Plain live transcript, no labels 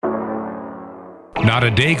Not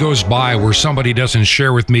a day goes by where somebody doesn't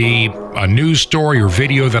share with me a news story or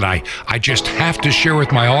video that I just have to share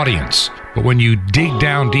with my audience. But when you dig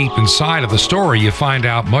down deep inside of the story, you find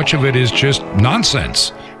out much of it is just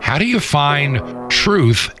nonsense. How do you find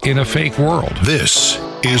truth in a fake world? This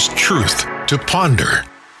is Truth to Ponder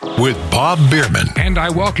with Bob Bierman. And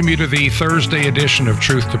I welcome you to the Thursday edition of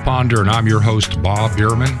Truth to Ponder, and I'm your host, Bob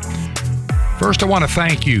Bierman. First, I want to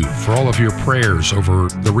thank you for all of your prayers over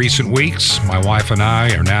the recent weeks. My wife and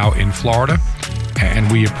I are now in Florida,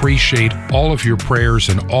 and we appreciate all of your prayers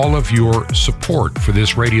and all of your support for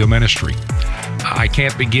this radio ministry. I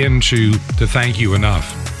can't begin to thank you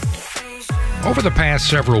enough. Over the past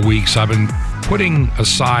several weeks, I've been putting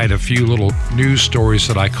aside a few little news stories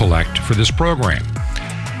that I collect for this program.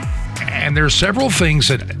 And there's several things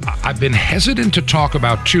that I've been hesitant to talk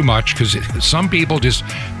about too much because some people just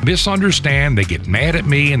misunderstand. They get mad at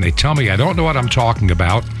me and they tell me I don't know what I'm talking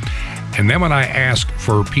about. And then when I ask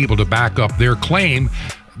for people to back up their claim,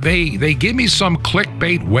 they give me some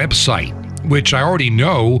clickbait website, which I already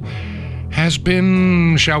know has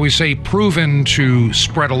been, shall we say, proven to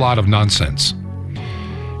spread a lot of nonsense.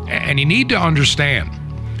 And you need to understand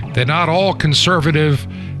that not all conservative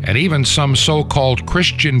and even some so-called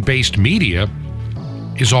Christian-based media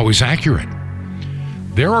is always accurate.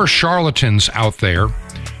 There are charlatans out there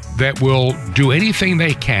that will do anything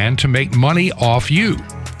they can to make money off you.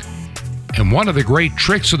 And one of the great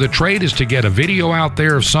tricks of the trade is to get a video out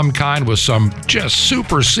there of some kind with some just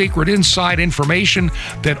super secret inside information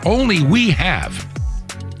that only we have.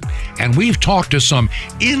 And we've talked to some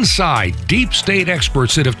inside deep state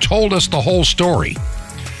experts that have told us the whole story.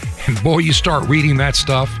 And boy, you start reading that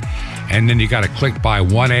stuff, and then you got to click by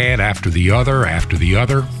one ad after the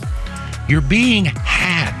other. You're being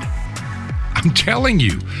had. I'm telling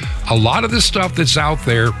you, a lot of the stuff that's out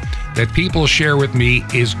there that people share with me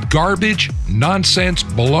is garbage, nonsense,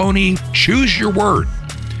 baloney, choose your word.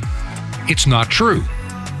 It's not true.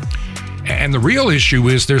 And the real issue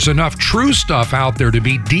is there's enough true stuff out there to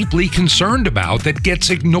be deeply concerned about that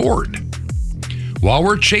gets ignored while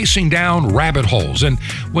we're chasing down rabbit holes. And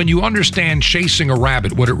when you understand chasing a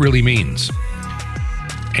rabbit, what it really means.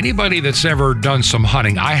 Anybody that's ever done some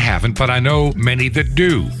hunting, I haven't, but I know many that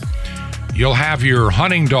do. You'll have your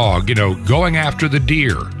hunting dog, going after the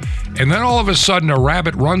deer. And then all of a sudden a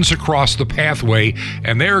rabbit runs across the pathway,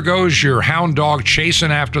 and there goes your hound dog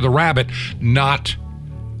chasing after the rabbit, not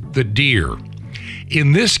the deer.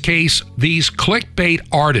 In this case, these clickbait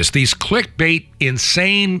artists, these clickbait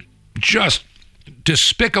insane, just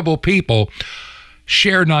despicable people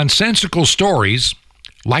share nonsensical stories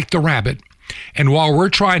like the rabbit. And while we're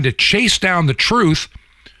trying to chase down the truth,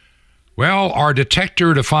 well, our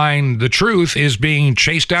detector to find the truth is being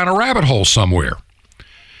chased down a rabbit hole somewhere.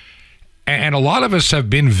 And a lot of us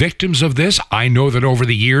have been victims of this. I know that over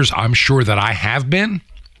the years, I'm sure that I have been.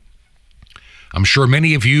 I'm sure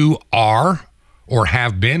many of you are or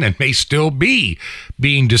have been and may still be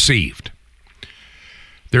being deceived.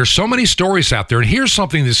 There's so many stories out there, and here's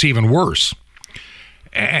something that's even worse.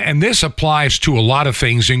 And this applies to a lot of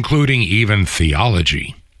things, including even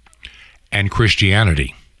theology and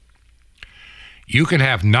Christianity. You can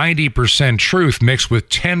have 90% truth mixed with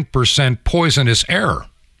 10% poisonous error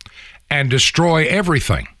and destroy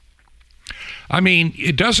everything. I mean,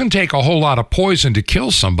 it doesn't take a whole lot of poison to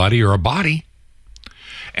kill somebody or a body.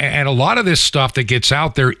 And a lot of this stuff that gets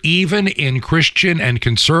out there, even in Christian and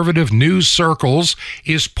conservative news circles,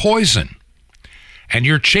 is poison. And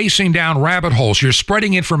you're chasing down rabbit holes. You're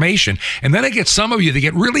spreading information. And then I get some of you that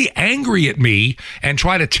get really angry at me and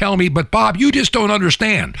try to tell me, but Bob, you just don't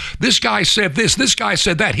understand. This guy said this guy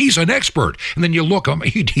said that. He's an expert. And then you look at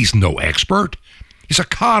him, he's no expert. He's a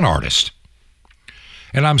con artist.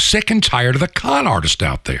 And I'm sick and tired of the con artist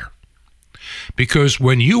out there. Because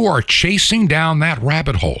when you are chasing down that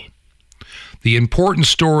rabbit hole, the important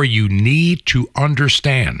story you need to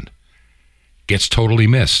understand gets totally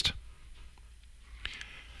missed.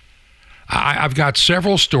 I've got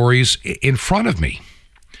several stories in front of me.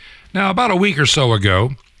 Now, about a week or so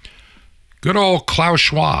ago, good old Klaus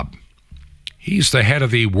Schwab, he's the head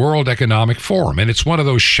of the World Economic Forum, and it's one of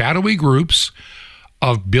those shadowy groups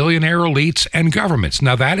of billionaire elites and governments.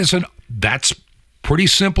 Now, that's pretty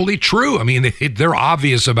simply true. I mean, they're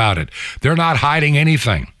obvious about it. They're not hiding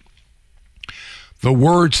anything. The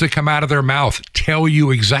words that come out of their mouth tell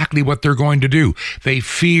you exactly what they're going to do. They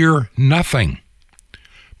fear nothing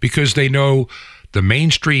because they know the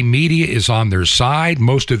mainstream media is on their side.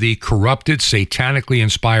 Most of the corrupted, satanically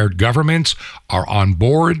inspired governments are on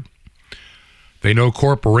board. They know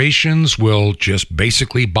corporations will just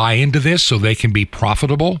basically buy into this so they can be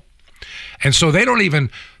profitable. And so they don't even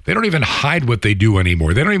They don't even hide what they do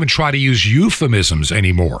anymore. They don't even try to use euphemisms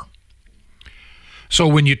anymore. So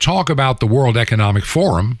when you talk about the World Economic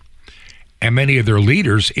Forum and many of their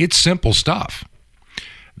leaders, it's simple stuff.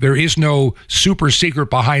 There is no super secret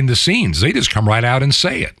behind the scenes. They just come right out and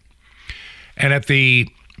say it. And at the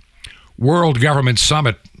World Government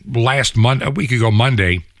Summit a week ago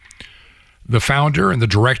Monday, the founder and the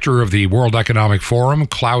director of the World Economic Forum,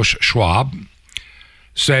 Klaus Schwab,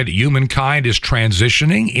 said humankind is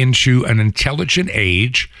transitioning into an intelligent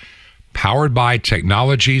age powered by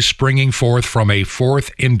technology springing forth from a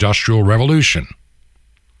fourth industrial revolution.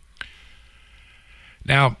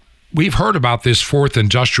 Now, we've heard about this fourth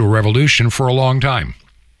industrial revolution for a long time.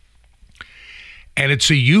 And it's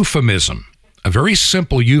a euphemism, a very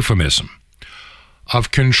simple euphemism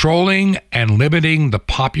of controlling and limiting the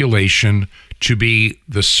population to be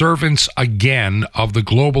the servants again of the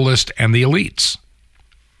globalists and the elites.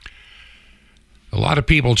 A lot of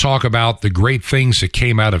people talk about the great things that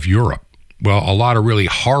came out of Europe. Well, a lot of really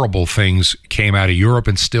horrible things came out of Europe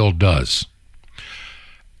and still does.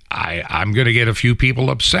 I'm going to get a few people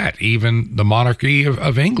upset. Even the monarchy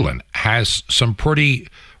of England has some pretty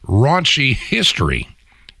raunchy history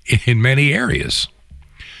in many areas.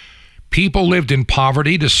 People lived in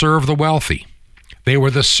poverty to serve the wealthy. They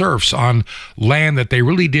were the serfs on land that they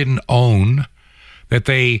really didn't own, that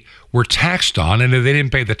they were taxed on, and if they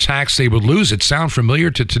didn't pay the tax, they would lose it. Sound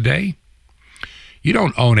familiar to today? You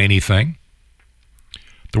don't own anything.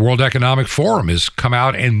 The World Economic Forum has come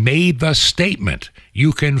out and made the statement.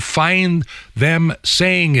 You can find them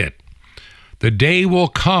saying it. The day will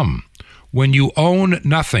come when you own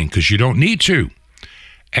nothing because you don't need to,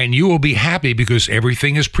 and you will be happy because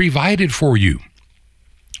everything is provided for you.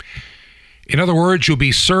 In other words, you'll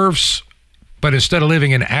be serfs, but instead of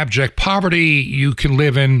living in abject poverty, you can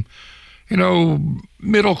live in,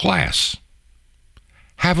 middle class.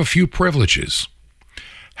 Have a few privileges.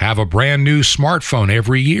 Have a brand new smartphone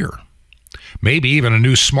every year. Maybe even a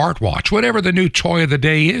new smartwatch, whatever the new toy of the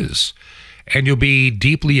day is. And you'll be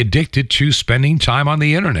deeply addicted to spending time on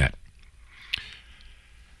the internet.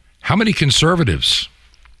 How many conservatives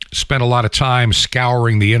spend a lot of time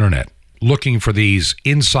scouring the internet, looking for these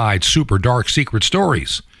inside, super dark, secret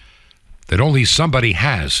stories that only somebody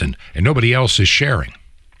has and nobody else is sharing?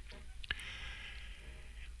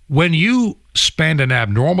 When you spend an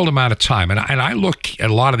abnormal amount of time, and I look at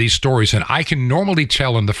a lot of these stories, and I can normally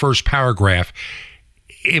tell in the first paragraph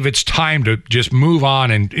if it's time to just move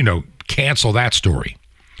on and, cancel that story.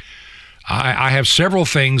 I have several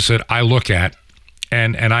things that I look at,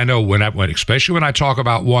 and I know especially when I talk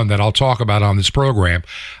about one that I'll talk about on this program,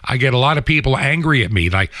 I get a lot of people angry at me,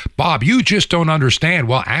 like, Bob, you just don't understand.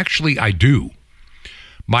 Well, actually, I do.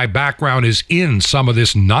 My background is in some of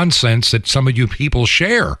this nonsense that some of you people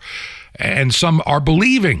share, and some are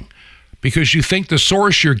believing because you think the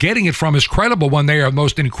source you're getting it from is credible when they are the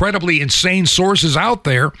most incredibly insane sources out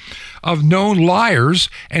there of known liars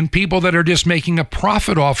and people that are just making a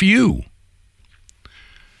profit off you.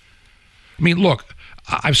 I mean, look,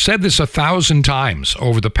 I've said this 1,000 times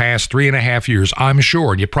over the past 3.5 years, I'm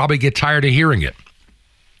sure, and you probably get tired of hearing it.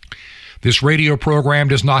 This radio program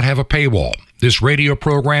does not have a paywall. This radio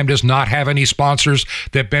program does not have any sponsors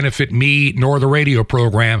that benefit me nor the radio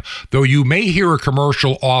program. Though you may hear a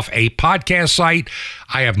commercial off a podcast site,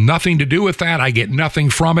 I have nothing to do with that. I get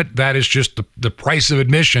nothing from it. That is just the price of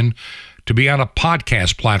admission to be on a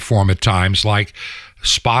podcast platform at times like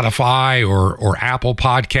Spotify or Apple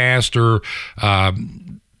Podcast or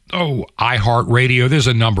iHeartRadio. There's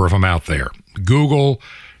a number of them out there. Google,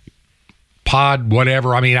 Pod,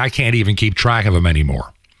 whatever. I mean, I can't even keep track of them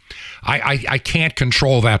anymore. I can't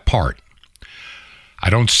control that part. I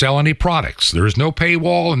don't sell any products. There's no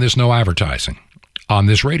paywall and there's no advertising on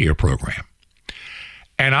this radio program.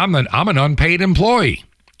 And I'm an unpaid employee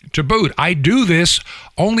to boot. I do this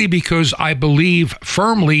only because I believe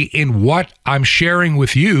firmly in what I'm sharing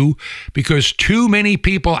with you, because too many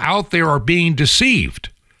people out there are being deceived.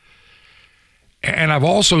 And I've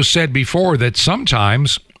also said before that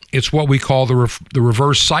sometimes it's what we call the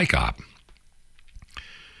reverse psyop.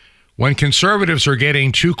 When conservatives are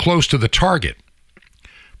getting too close to the target,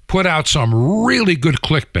 put out some really good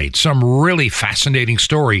clickbait, some really fascinating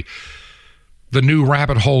story, the new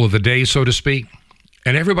rabbit hole of the day, so to speak,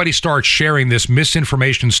 and everybody starts sharing this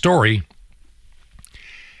misinformation story,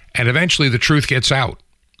 and eventually the truth gets out.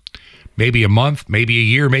 Maybe a month, maybe a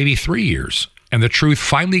year, maybe 3 years, and the truth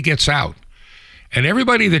finally gets out. And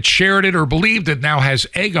everybody that shared it or believed it now has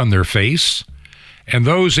egg on their face, and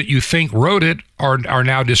those that you think wrote it are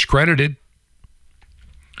now discredited.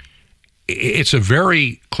 It's a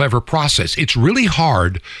very clever process. It's really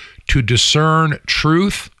hard to discern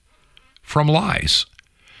truth from lies.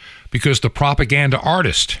 Because the propaganda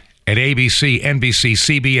artist at ABC, NBC,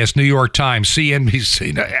 CBS, New York Times,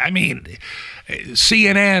 CNBC,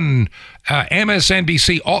 CNN,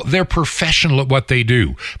 MSNBC, they're professional at what they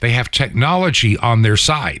do. They have technology on their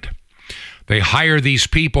side. They hire these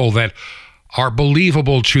people that are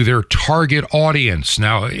believable to their target audience.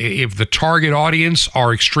 Now, if the target audience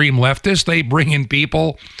are extreme leftists, they bring in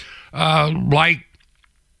people like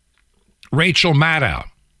Rachel Maddow,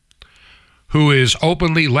 who is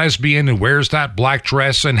openly lesbian and wears that black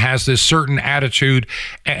dress and has this certain attitude,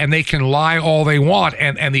 and they can lie all they want.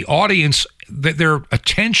 And the audience, their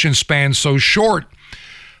attention span so short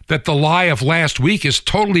that the lie of last week is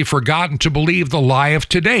totally forgotten to believe the lie of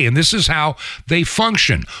today. And this is how they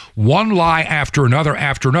function. One lie after another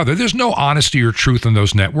after another. There's no honesty or truth in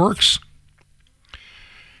those networks.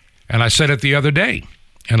 And I said it the other day,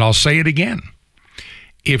 and I'll say it again.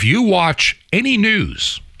 If you watch any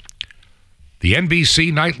news, the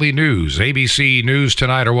NBC Nightly News, ABC News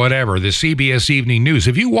Tonight or whatever, the CBS Evening News,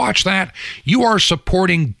 if you watch that, you are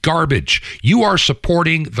supporting garbage. You are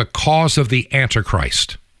supporting the cause of the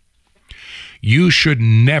Antichrist. You should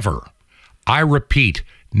never, I repeat,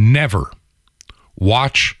 never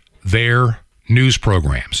watch their news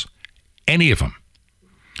programs, any of them.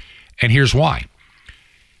 And here's why.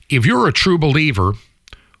 If you're a true believer,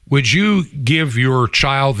 would you give your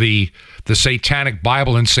child the Satanic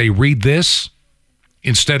Bible and say, read this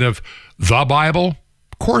instead of the Bible?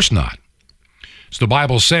 Of course not. So the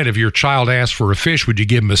Bible said, if your child asked for a fish, would you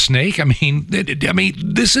give him a snake? I mean,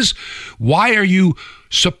 this is, why are you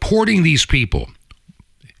supporting these people?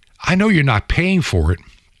 I know you're not paying for it,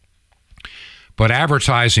 but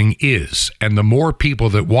advertising is. And the more people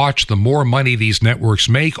that watch, the more money these networks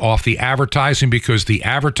make off the advertising, because the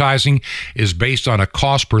advertising is based on a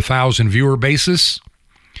cost per thousand viewer basis.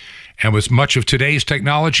 And with much of today's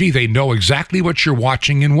technology, they know exactly what you're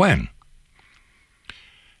watching and when.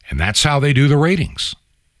 And that's how they do the ratings.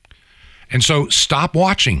 And so stop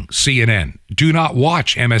watching CNN. Do not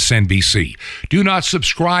watch MSNBC. Do not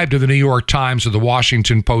subscribe to the New York Times or the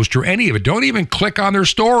Washington Post or any of it. Don't even click on their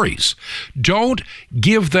stories. Don't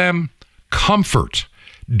give them comfort.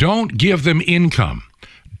 Don't give them income.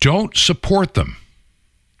 Don't support them.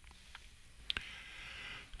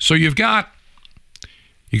 So you got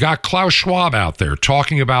Klaus Schwab out there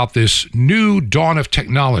talking about this new dawn of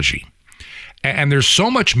technology. And there's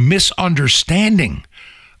so much misunderstanding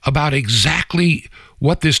about exactly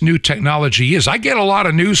what this new technology is. I get a lot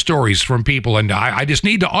of news stories from people, and I just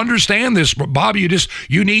need to understand this. Bob,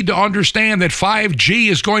 you need to understand that 5G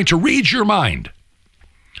is going to read your mind.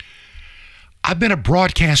 I've been a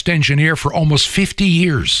broadcast engineer for almost 50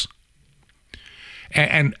 years.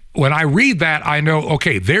 And when I read that, I know,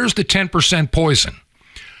 okay, there's the 10% poison.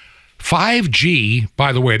 5G,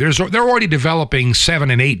 by the way, they're already developing 7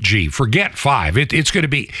 and 8G. Forget 5.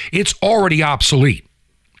 It's already obsolete.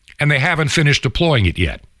 And they haven't finished deploying it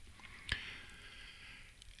yet.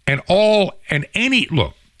 Look,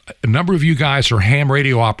 a number of you guys are ham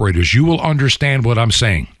radio operators. You will understand what I'm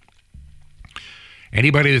saying.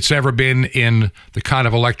 Anybody that's ever been in the kind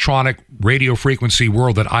of electronic radio frequency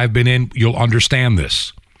world that I've been in, you'll understand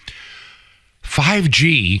this.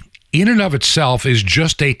 5G in and of itself is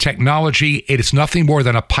just a technology. It is nothing more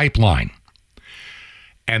than a pipeline.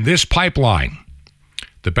 And this pipeline,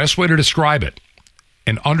 the best way to describe it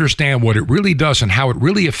and understand what it really does and how it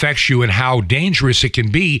really affects you and how dangerous it can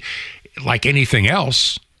be, like anything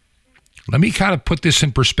else. Let me kind of put this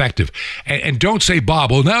in perspective. And don't say,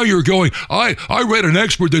 Bob, well, now you're going, I read an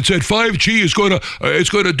expert that said 5G is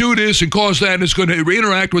going to do this and cause that, and it's going to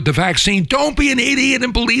interact with the vaccine. Don't be an idiot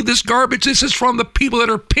and believe this garbage. This is from the people that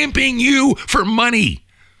are pimping you for money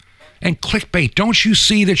and clickbait. Don't you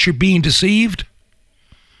see that you're being deceived?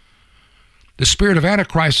 The spirit of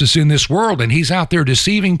Antichrist is in this world, and he's out there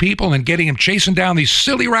deceiving people and getting them chasing down these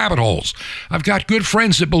silly rabbit holes. I've got good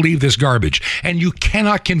friends that believe this garbage, and you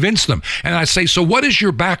cannot convince them. And I say, so what is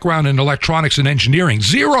your background in electronics and engineering?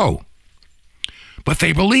 Zero. But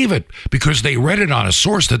they believe it because they read it on a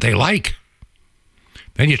source that they like.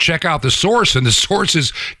 Then you check out the source, and the source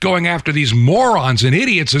is going after these morons and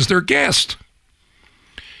idiots as their guest.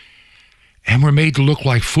 And we're made to look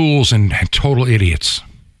like fools and total idiots.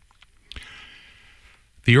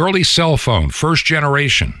 The early cell phone, first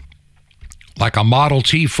generation, like a Model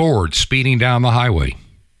T Ford speeding down the highway.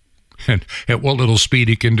 And at what little speed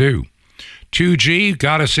it can do. 2G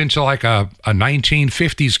got us into like a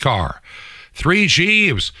 1950s car.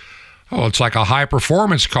 3G, it's like a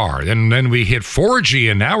high-performance car. And then we hit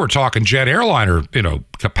 4G, and now we're talking jet airliner,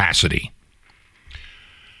 capacity.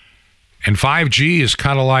 And 5G is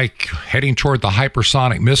kind of like heading toward the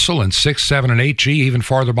hypersonic missile, and 6, 7, and 8G even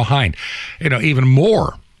farther behind. Even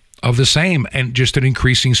more of the same, and just at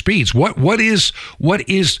increasing speeds. What is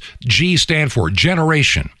G stand for?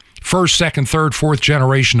 Generation. First, second, third, fourth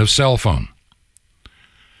generation of cell phone.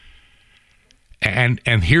 And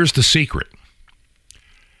here's the secret.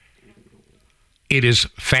 It is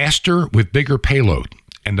faster with bigger payload,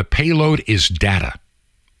 and the payload is data.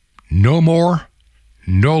 No more,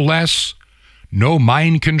 no less, no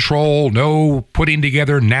mind control, no putting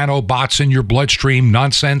together nanobots in your bloodstream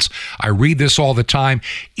nonsense. I read this all the time.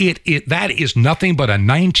 That is nothing but a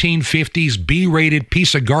 1950s B-rated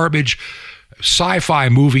piece of garbage sci-fi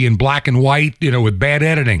movie in black and white, with bad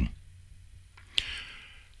editing.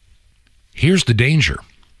 Here's the danger.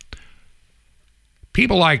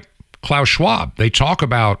 People like Klaus Schwab, they talk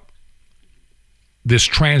about this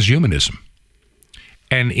transhumanism.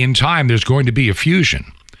 And in time, there's going to be a fusion.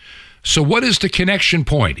 So what is the connection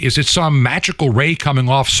point? Is it some magical ray coming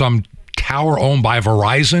off some tower owned by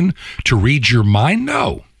Verizon to read your mind?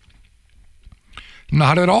 No.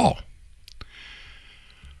 Not at all.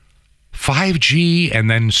 5G and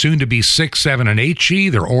then soon to be 6, 7, and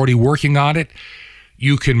 8G, they're already working on it.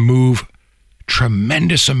 You can move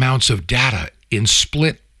tremendous amounts of data in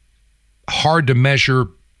split, hard to measure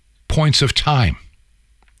points of time,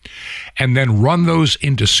 and then run those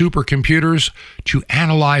into supercomputers to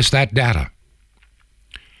analyze that data.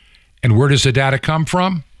 And where does the data come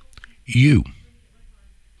from? You.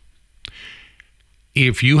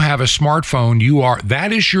 If you have a smartphone,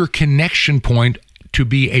 that is your connection point to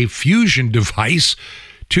be a fusion device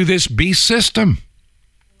to this beast system.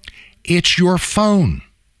 It's your phone.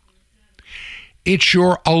 It's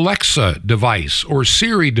your Alexa device or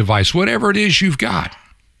Siri device, whatever it is you've got.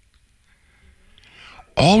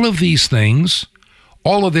 All of these things,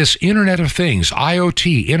 all of this Internet of Things,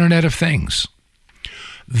 IoT, Internet of Things,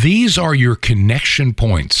 these are your connection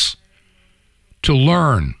points to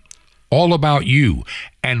learn all about you,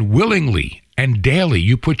 and willingly and daily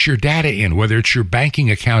you put your data in, whether it's your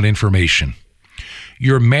banking account information,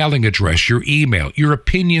 your mailing address, your email, your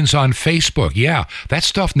opinions on Facebook. Yeah, that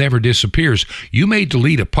stuff never disappears. You may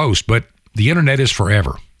delete a post, but the internet is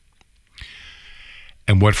forever.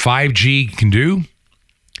 And what 5G can do,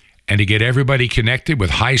 and to get everybody connected with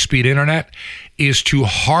high-speed internet, is to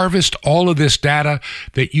harvest all of this data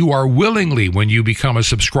that you are willingly, when you become a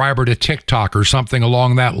subscriber to TikTok or something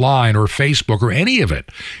along that line, or Facebook or any of it,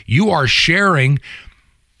 you are sharing.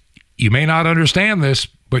 You may not understand this,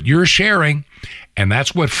 but you're sharing. And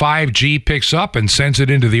that's what 5G picks up and sends it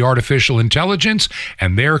into the artificial intelligence.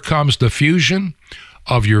 And there comes the fusion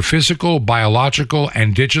of your physical, biological,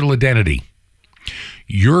 and digital identity.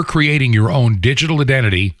 You're creating your own digital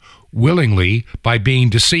identity willingly by being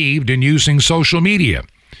deceived and using social media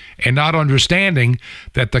and not understanding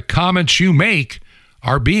that the comments you make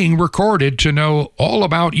are being recorded to know all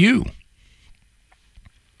about you.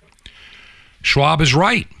 Schwab is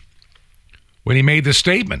right when he made the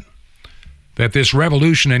statement that this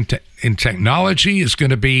revolution in technology is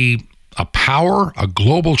going to be a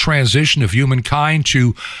global transition of humankind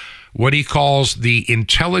to what he calls the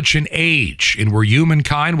intelligent age, in where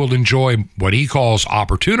humankind will enjoy what he calls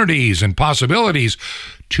opportunities and possibilities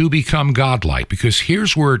to become godlike. Because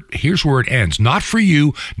here's where it ends. Not for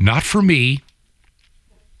you, not for me.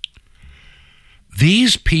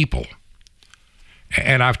 These people,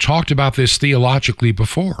 and I've talked about this theologically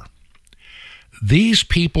before, these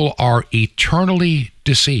people are eternally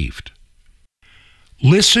deceived.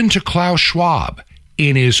 Listen to Klaus Schwab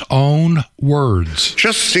in his own words.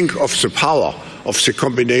 Just think of the power of the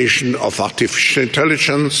combination of artificial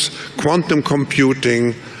intelligence, quantum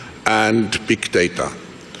computing, and big data.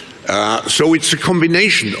 So it's a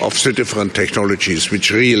combination of the different technologies which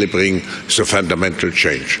really bring the fundamental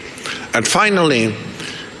change. And finally,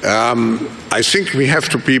 I think we have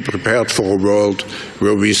to be prepared for a world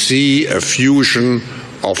where we see a fusion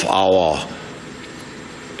of our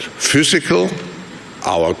physical,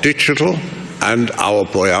 our digital, and our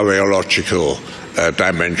biological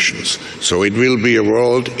dimensions. So it will be a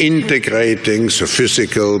world integrating the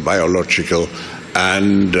physical, biological,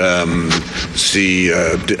 and the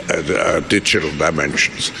digital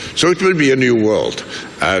dimensions. So it will be a new world.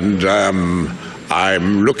 And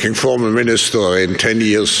I'm looking for a minister in 10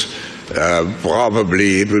 years.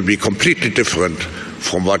 Probably it will be completely different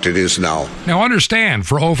from what it is now. Now understand,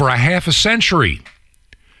 for over a half a century,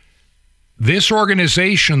 this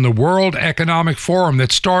organization, the World Economic Forum,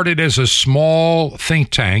 that started as a small think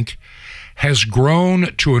tank, has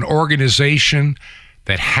grown to an organization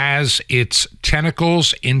that has its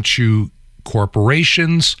tentacles into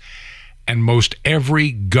corporations and most every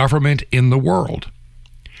government in the world.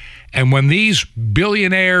 And when these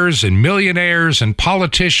billionaires and millionaires and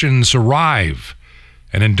politicians arrive,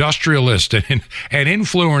 and industrialists and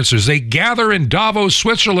influencers, they gather in Davos,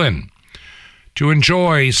 Switzerland to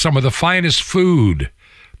enjoy some of the finest food,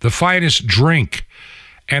 the finest drink,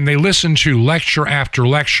 and they listen to lecture after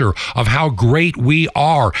lecture of how great we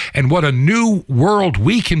are and what a new world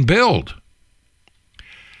we can build.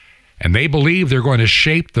 And they believe they're going to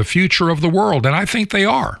shape the future of the world, and I think they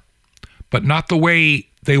are, but not the way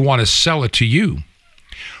they want to sell it to you.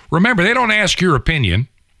 Remember, they don't ask your opinion.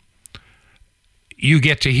 You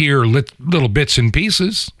get to hear little bits and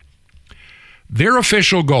pieces. Their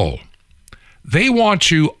official goal, they want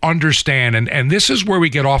to understand, and this is where we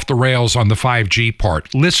get off the rails on the 5G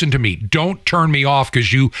part. Listen to me. Don't turn me off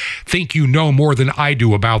because you think you know more than I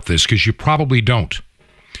do about this, because you probably don't.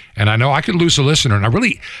 And I know I could lose a listener, and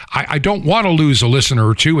I don't want to lose a listener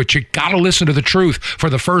or two, but you got to listen to the truth for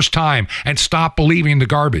the first time and stop believing the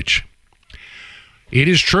garbage. It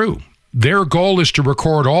is true. Their goal is to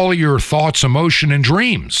record all of your thoughts, emotion, and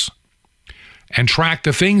dreams, and track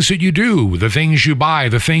the things that you do, the things you buy,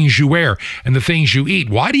 the things you wear, and the things you eat.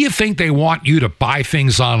 Why do you think they want you to buy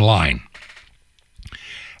things online?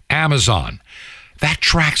 Amazon. That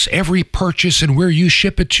tracks every purchase and where you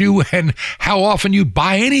ship it to and how often you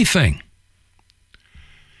buy anything.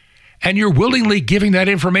 And you're willingly giving that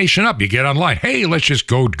information up. You get online. Hey, let's just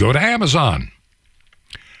go to Amazon.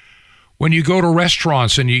 When you go to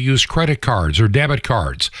restaurants and you use credit cards or debit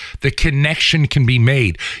cards, the connection can be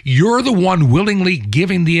made. You're the one willingly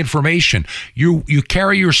giving the information. You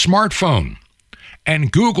carry your smartphone,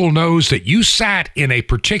 and Google knows that you sat in a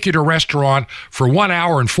particular restaurant for 1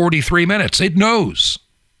 hour and 43 minutes. It knows.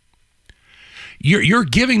 You're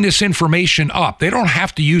giving this information up. They don't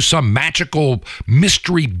have to use some magical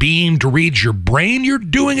mystery beam to read your brain. You're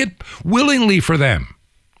doing it willingly for them.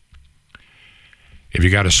 If you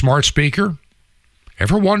got a smart speaker,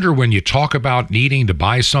 ever wonder when you talk about needing to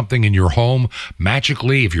buy something in your home,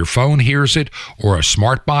 magically, if your phone hears it or a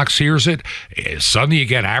smart box hears it, suddenly you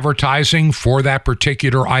get advertising for that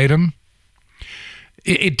particular item?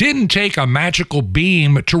 It didn't take a magical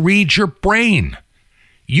beam to read your brain.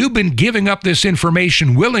 You've been giving up this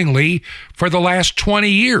information willingly for the last 20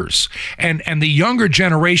 years. And the younger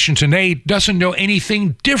generation today doesn't know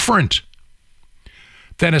anything different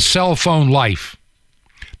than a cell phone life.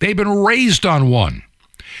 They've been raised on one,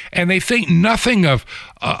 and they think nothing of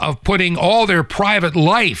putting all their private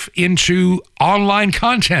life into online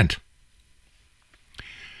content.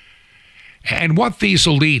 And what these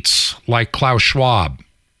elites like Klaus Schwab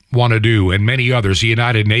want to do, and many others, the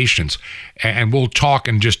United Nations, and we'll talk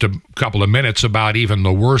in just a couple of minutes about even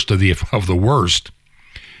the worst of the worst.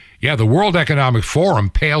 Yeah, the World Economic Forum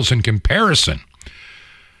pales in comparison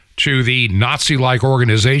to the Nazi-like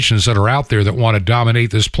organizations that are out there that want to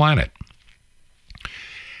dominate this planet.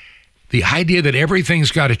 The idea that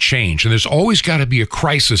everything's got to change, and there's always got to be a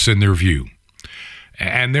crisis in their view.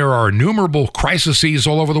 And there are innumerable crises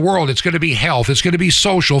all over the world. It's going to be health. It's going to be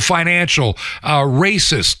social, financial,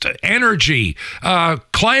 racist, energy,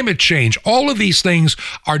 climate change. All of these things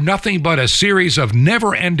are nothing but a series of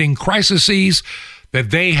never-ending crises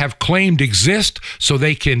that they have claimed exist so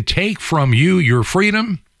they can take from you your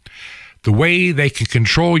freedom, the way they can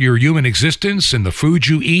control your human existence and the food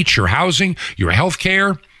you eat, your housing, your health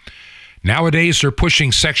care. Nowadays, they're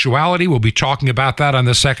pushing sexuality. We'll be talking about that on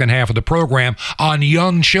the second half of the program. On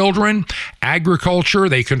young children, agriculture,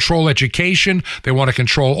 they control education. They want to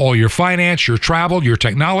control all your finance, your travel, your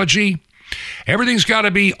technology. Everything's got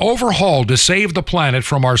to be overhauled to save the planet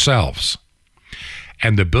from ourselves.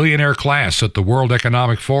 And the billionaire class at the World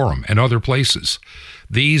Economic Forum and other places,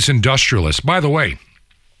 these industrialists, by the way,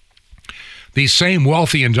 these same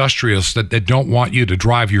wealthy industrialists that don't want you to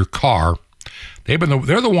drive your car, they're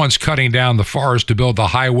the ones cutting down the forest to build the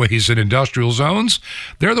highways and industrial zones.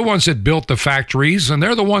 They're the ones that built the factories, and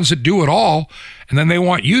they're the ones that do it all, and then they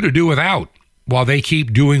want you to do without while they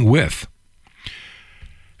keep doing with.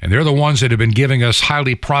 And they're the ones that have been giving us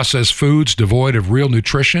highly processed foods devoid of real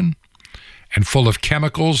nutrition and full of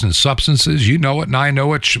chemicals and substances. You know it, and I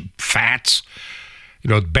know it. Fats,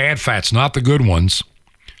 bad fats, not the good ones.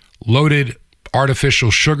 Loaded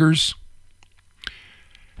artificial sugars.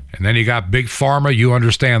 And then you got Big Pharma. You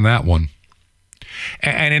understand that one.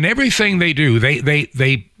 And in everything they do,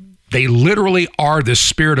 they literally are the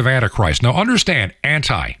spirit of Antichrist. Now understand,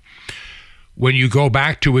 anti, when you go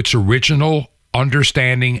back to its original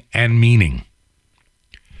understanding and meaning.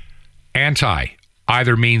 Anti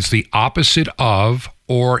either means the opposite of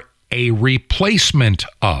or a replacement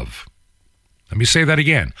of. Let me say that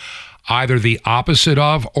again. either the opposite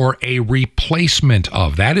of or a replacement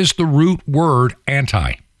of. That is the root word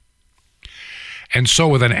anti. And so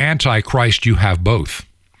with an antichrist, you have both.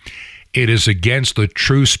 It is against the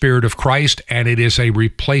true spirit of Christ, and it is a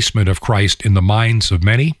replacement of Christ in the minds of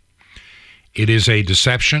many. It is a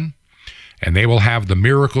deception, and they will have the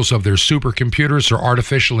miracles of their supercomputers or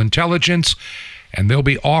artificial intelligence, and they'll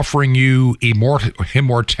be offering you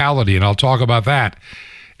immortality, and I'll talk about that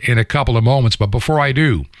in a couple of moments. But before I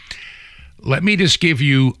do, let me just give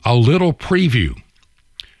you a little preview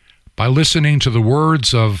by listening to the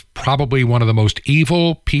words of probably one of the most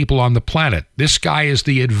evil people on the planet. This guy is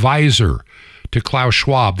the advisor to Klaus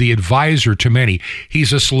Schwab, the advisor to many.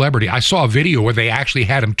 He's a celebrity. I saw a video where they actually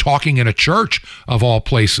had him talking in a church, of all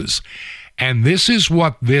places. And this is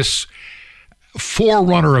what this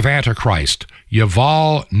forerunner of Antichrist,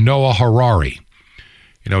 Yuval Noah Harari,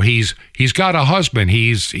 he's got a husband.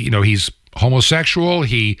 He's homosexual.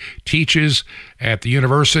 He teaches at the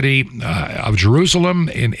University of Jerusalem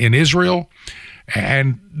in Israel.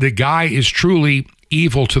 And the guy is truly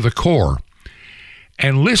evil to the core.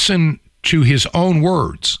 And listen to his own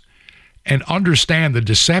words and understand the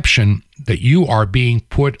deception that you are being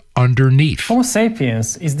put underneath. Homo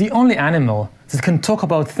sapiens is the only animal that can talk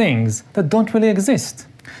about things that don't really exist.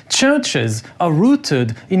 Churches are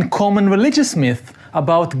rooted in common religious myth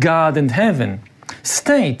about God and heaven.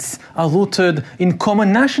 States are rooted in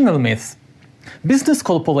common national myth. Business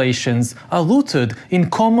corporations are rooted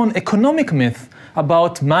in common economic myth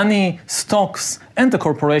about money, stocks, and the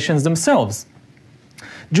corporations themselves.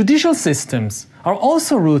 Judicial systems are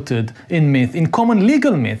also rooted in myth, in common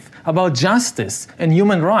legal myth about justice and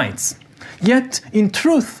human rights. Yet, in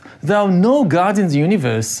truth, there are no gods in the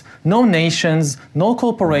universe, no nations, no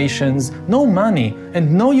corporations, no money,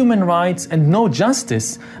 and no human rights and no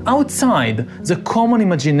justice outside the common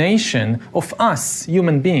imagination of us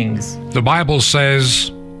human beings. The Bible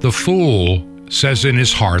says, the fool says in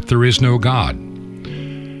his heart, there is no God.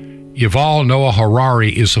 Yuval Noah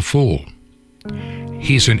Harari is a fool.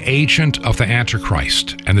 He's an agent of the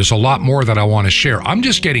Antichrist, and there's a lot more that I want to share. I'm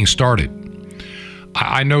just getting started.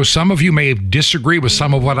 I know some of you may disagree with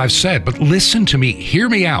some of what I've said, but listen to me, hear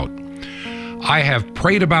me out. I have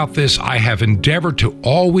prayed about this. I have endeavored to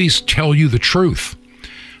always tell you the truth.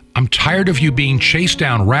 I'm tired of you being chased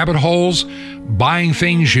down rabbit holes, buying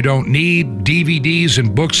things you don't need, DVDs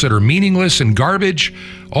and books that are meaningless and garbage,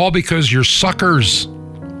 all because you're suckers.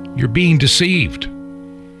 You're being deceived.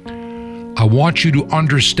 I want you to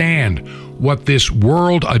understand what this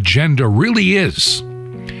world agenda really is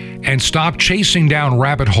and stop chasing down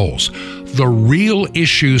rabbit holes. The real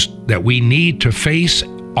issues that we need to face,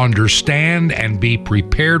 understand, and be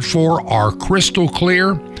prepared for are crystal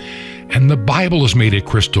clear, and the Bible has made it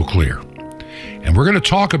crystal clear. And we're going to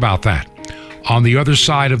talk about that on the other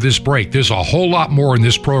side of this break. There's a whole lot more in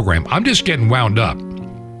this program. I'm just getting wound up.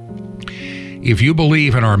 If you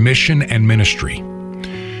believe in our mission and ministry,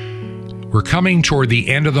 we're coming toward the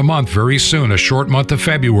end of the month very soon, a short month of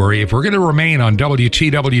February. If we're going to remain on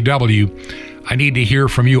WTWW, I need to hear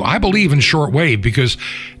from you. I believe in shortwave because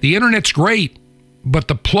the internet's great, but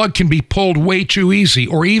the plug can be pulled way too easy,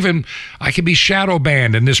 or even I can be shadow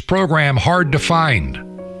banned and this program hard to find.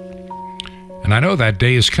 And I know that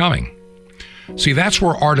day is coming. See, that's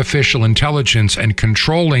where artificial intelligence and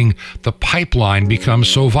controlling the pipeline becomes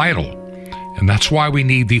so vital. And that's why we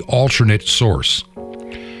need the alternate source.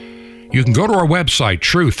 You can go to our website,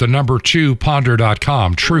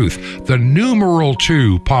 truth2ponder.com, truth, the numeral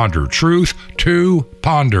 2 ponder,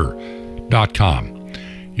 truth2ponder.com.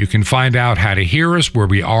 You can find out how to hear us, where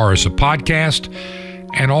we are as a podcast,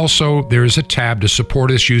 and also there's a tab to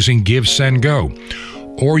support us using Give, Send, Go.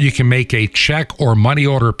 Or you can make a check or money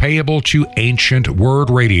order payable to Ancient Word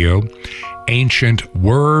Radio, Ancient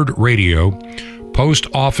Word Radio, Post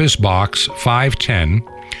Office Box 510,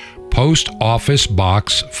 Post Office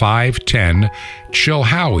Box 510,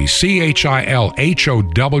 Chilhowie,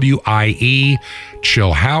 Chilhowie,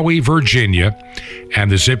 Chilhowie, Virginia. And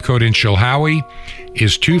the zip code in Chilhowie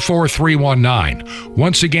is 24319.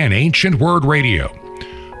 Once again, Ancient Word Radio,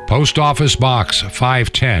 Post Office Box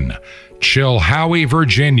 510, Chilhowie,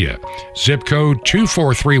 Virginia. Zip code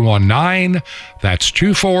 24319. That's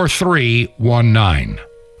 24319.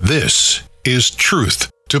 This is Truth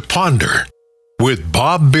to Ponder with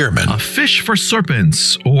Bob Bierman. A fish for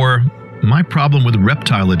serpents, or my problem with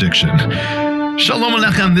reptile addiction. Shalom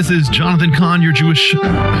Aleichem. This is Jonathan Cahn, your Jewish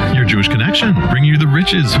connection, bringing you the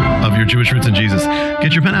riches of your Jewish roots in Jesus.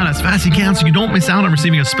 Get your pen out as fast as you can so you don't miss out on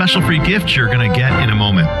receiving a special free gift you're going to get in a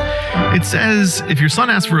moment. It says, if your son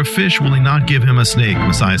asks for a fish, will he not give him a snake?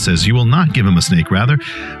 Messiah says, you will not give him a snake, rather.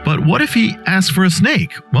 But what if he asks for a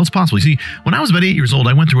snake? Well, it's possible. You see, when I was about 8 years old,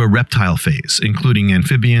 I went through a reptile phase, including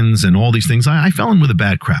amphibians and all these things. I fell in with a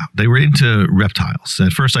bad crowd. They were into reptiles.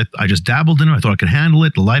 At first, I just dabbled in it. I thought I could handle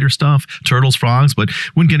it, the lighter stuff, turtles, frogs, but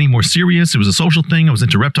wouldn't get any more serious. It was a social thing. I was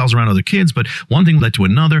into reptiles around other kids, but one thing led to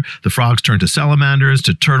another. The frogs turned to salamanders,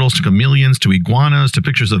 to turtles, to chameleons, to iguanas, to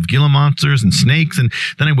pictures of Gila monsters and snakes. And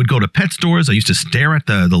then I would go to pet stores. I used to stare at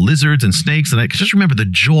the lizards and snakes. And I just remember the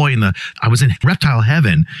joy I was in reptile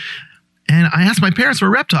heaven. And I asked my parents for a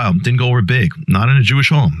reptile. Didn't go over big. Not in a Jewish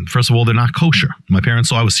home. First of all, they're not kosher. My parents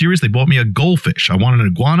saw I was serious. They bought me a goldfish. I wanted an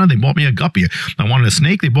iguana. They bought me a guppy. I wanted a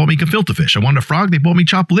snake. They bought me gefilte fish. I wanted a frog. They bought me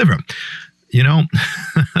chopped liver. You know,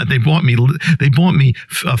 they bought me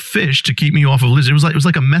a fish to keep me off of lizards. It was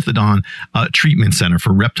like a methadone treatment center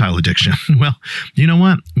for reptile addiction. Well, you know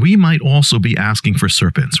what? We might also be asking for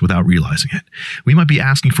serpents without realizing it. We might be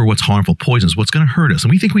asking for what's harmful, poisons, what's going to hurt us,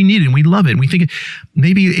 and we think we need it and we love it. And we think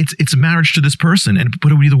maybe it's a marriage to this person,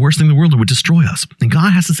 but it would be the worst thing in the world. It would destroy us. And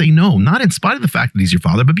God has to say no, not in spite of the fact that He's your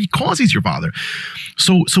Father, but because He's your Father.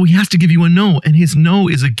 So He has to give you a no, and His no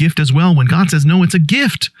is a gift as well. When God says no, it's a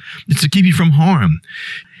gift. It's to keep you from harm.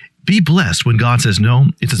 Be blessed when God says no.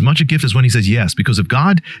 It's as much a gift as when He says yes, because if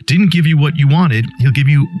God didn't give you what you wanted, He'll give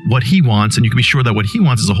you what He wants, and you can be sure that what He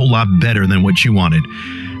wants is a whole lot better than what you wanted,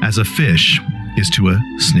 as a fish is to a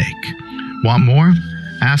snake. Want more?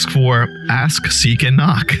 Ask, seek, and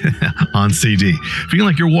knock on CD. Feeling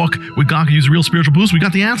like your walk with God can use a real spiritual boost? We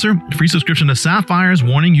got the answer. Free subscription to Sapphires.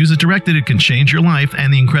 Warning, use it directed. It can change your life.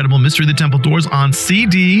 And The Incredible Mystery of the Temple Doors on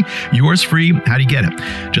CD. Yours free. How do you get it?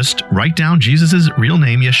 Just write down Jesus' real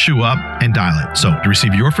name, Yeshua, and dial it. So to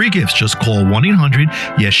receive your free gifts, just call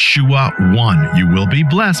 1-800-YESHUA-1. You will be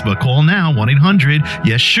blessed, but call now,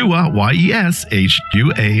 1-800-YESHUA,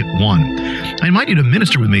 YESHUA-1. I invite you to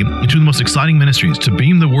minister with me into the most exciting ministries, to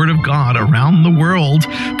beam the Word of God around the world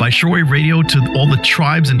by shortwave radio to all the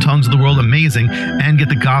tribes and tongues of the world, amazing, and get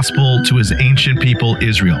the gospel to His ancient people,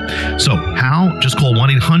 Israel. So how? Just call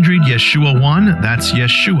 1-800-YESHUA-1. That's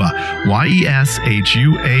Yeshua,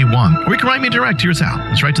 YESHUA-1. Or you can write me direct. Here's how.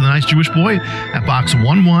 It's right to the Nice Jewish Boy at Box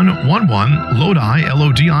 1111, Lodi,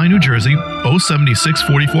 Lodi, New Jersey,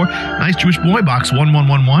 07644. Nice Jewish Boy, Box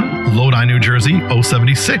 1111, Lodi, New Jersey,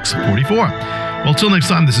 07644. Well, till next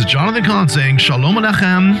time, this is Jonathan Cahn saying Shalom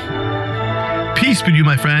Aleichem. Peace be to you,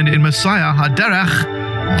 my friend, in Messiah HaDerech,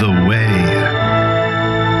 the way.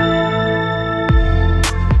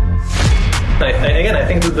 I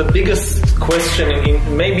think that the biggest question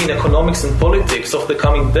maybe in economics and politics of the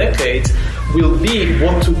coming decades will be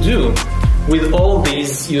what to do with all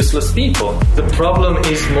these useless people. The problem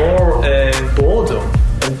is more boredom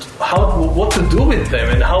and what to do with them,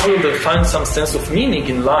 and how will they find some sense of meaning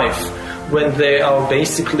in life when they are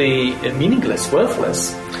basically meaningless,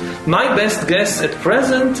 worthless. My best guess at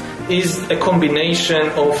present is a combination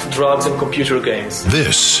of drugs and computer games.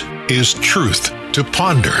 This is Truth to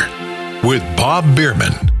Ponder with Bob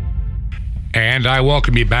Bierman. And I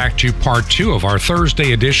welcome you back to part 2 of our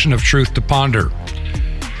Thursday edition of Truth to Ponder.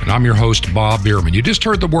 And I'm your host, Bob Bierman. You just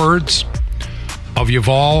heard the words of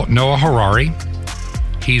Yuval Noah Harari.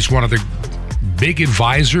 He's one of the big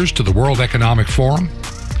advisors to the World Economic Forum,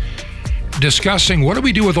 discussing what do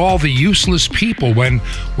we do with all the useless people when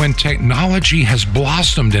technology has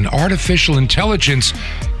blossomed and artificial intelligence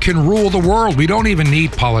can rule the world. We don't even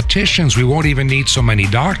need politicians. We won't even need so many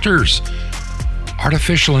doctors.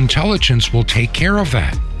 Artificial intelligence will take care of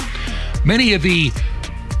that. Many of the,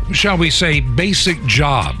 shall we say, basic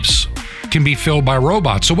jobs can be filled by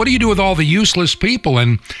robots. So what do you do with all the useless people?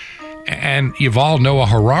 And Yuval Noah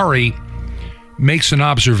Harari makes an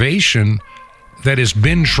observation that has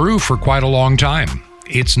been true for quite a long time.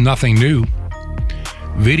 It's nothing new.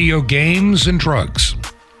 Video games and drugs.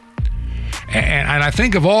 And I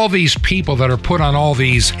think of all these people that are put on all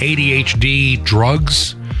these ADHD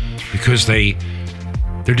drugs because they're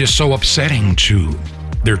just so upsetting to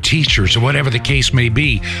their teachers or whatever the case may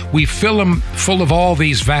be. We fill them full of all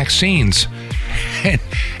these vaccines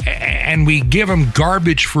and we give them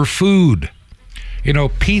garbage for food. You know,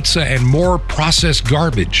 pizza and more processed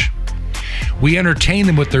garbage. We entertain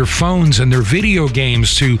them with their phones and their video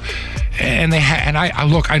games too. And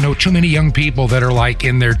I know too many young people that are like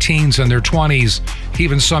in their teens and their 20s,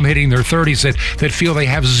 even some hitting their 30s that feel they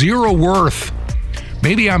have zero worth.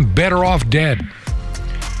 Maybe I'm better off dead.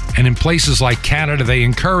 And in places like Canada, they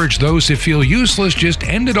encourage those that feel useless, just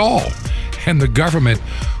end it all and the government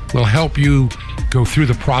will help you go through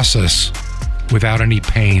the process without any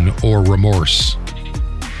pain or remorse.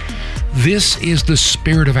 This is the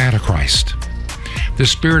spirit of Antichrist. The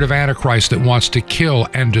spirit of Antichrist that wants to kill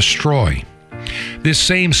and destroy. This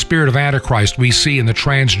same spirit of Antichrist we see in the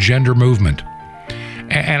transgender movement.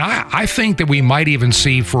 And I think that we might even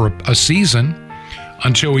see for a season,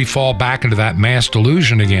 until we fall back into that mass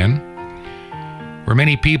delusion again, where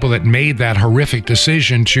many people that made that horrific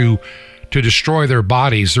decision to destroy their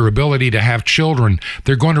bodies, their ability to have children,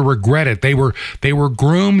 they're going to regret it. They were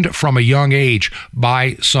groomed from a young age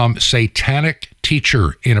by some satanic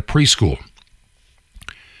teacher in a preschool,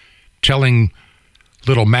 telling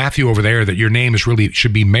little Matthew over there that your name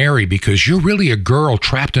should be Mary because you're really a girl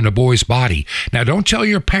trapped in a boy's body. Now, don't tell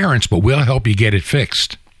your parents, but we'll help you get it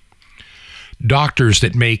fixed. Doctors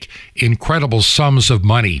that make incredible sums of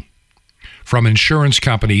money from insurance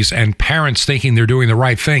companies, and parents thinking they're doing the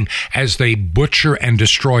right thing as they butcher and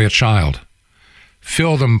destroy a child,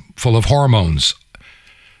 fill them full of hormones.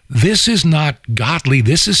 This is not godly.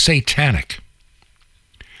 This is satanic.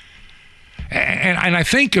 And I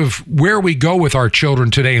think of where we go with our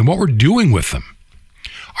children today and what we're doing with them.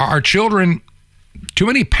 Our children, too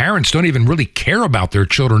many parents don't even really care about their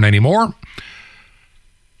children anymore.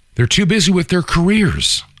 They're too busy with their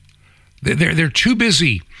careers. They're too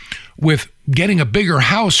busy with getting a bigger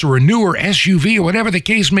house or a newer SUV or whatever the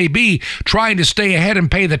case may be, trying to stay ahead and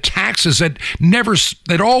pay the taxes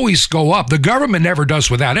that always go up. The government never does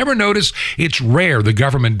without. Ever notice it's rare the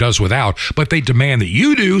government does without, but they demand that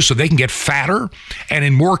you do so they can get fatter and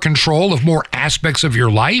in more control of more aspects of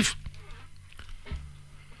your life?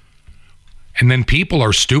 And then people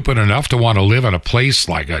are stupid enough to want to live in a place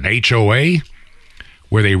like an HOA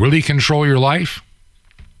where they really control your life?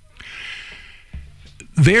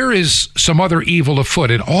 There is some other evil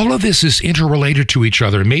afoot, and all of this is interrelated to each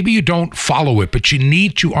other. Maybe you don't follow it, but you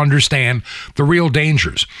need to understand the real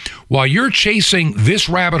dangers. While you're chasing this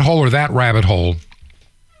rabbit hole or that rabbit hole,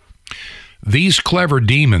 these clever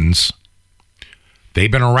demons,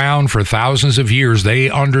 they've been around for thousands of years. They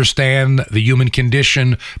understand the human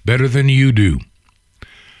condition better than you do.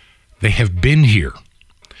 They have been here.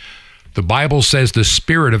 The Bible says the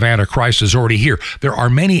spirit of Antichrist is already here. There are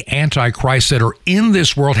many Antichrists that are in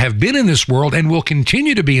this world, have been in this world, and will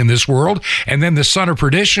continue to be in this world, and then the son of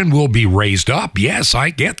perdition will be raised up. Yes, I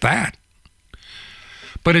get that.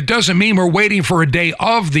 But it doesn't mean we're waiting for a day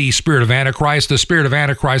of the spirit of Antichrist. The spirit of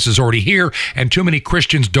Antichrist is already here, and too many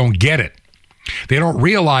Christians don't get it. They don't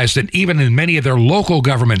realize that even in many of their local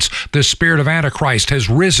governments, the spirit of Antichrist has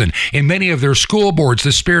risen. In many of their school boards,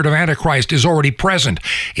 the spirit of Antichrist is already present.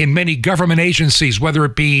 In many government agencies, whether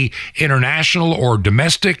it be international or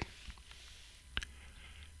domestic,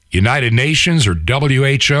 United Nations or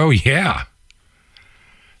WHO, yeah.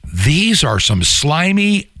 These are some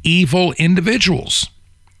slimy, evil individuals.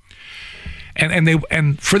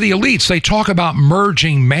 And for the elites, they talk about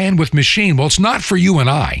merging man with machine. Well, it's not for you and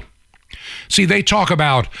I. See, they talk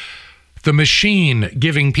about the machine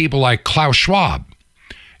giving people like Klaus Schwab,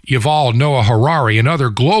 Yuval Noah Harari, and other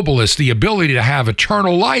globalists the ability to have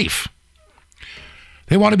eternal life.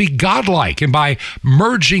 They want to be godlike, and by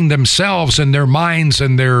merging themselves and their minds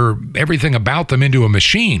and their everything about them into a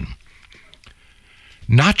machine,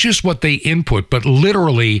 not just what they input, but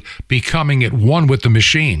literally becoming at one with the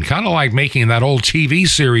machine, kind of like making that old TV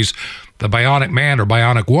series, The Bionic Man or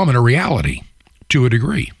Bionic Woman, a reality to a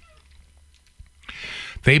degree.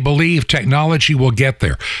 They believe technology will get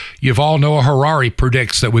there. Yuval Noah Harari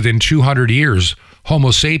predicts that within 200 years,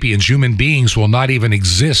 Homo sapiens, human beings, will not even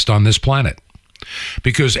exist on this planet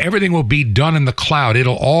because everything will be done in the cloud.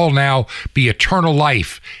 It'll all now be eternal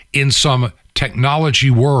life in some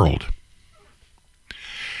technology world.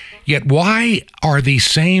 Yet why are these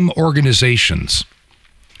same organizations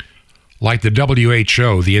like the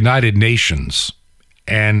WHO, the United Nations,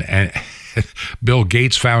 and Bill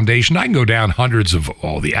Gates Foundation, I can go down hundreds of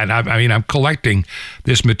all the, and I'm collecting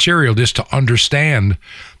this material just to understand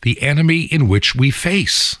the enemy in which we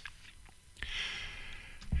face.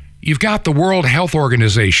 You've got the World Health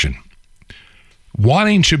Organization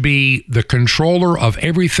wanting to be the controller of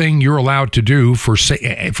everything you're allowed to do for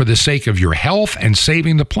the sake of your health and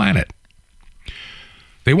saving the planet.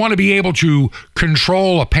 They want to be able to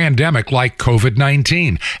control a pandemic like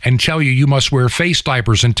COVID-19 and tell you must wear face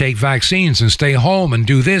diapers and take vaccines and stay home and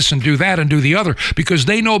do this and do that and do the other because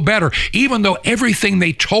they know better, even though everything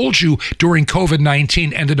they told you during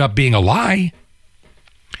COVID-19 ended up being a lie,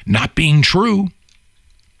 not being true.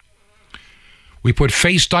 We put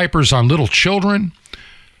face diapers on little children,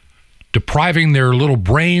 depriving their little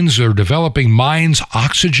brains or developing minds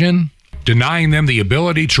oxygen. denying them the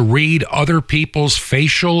ability to read other people's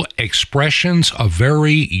facial expressions, a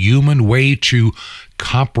very human way to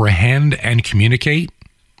comprehend and communicate.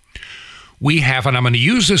 We have, and I'm going to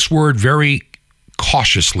use this word very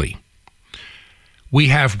cautiously, we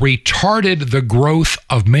have retarded the growth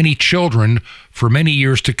of many children for many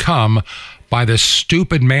years to come by the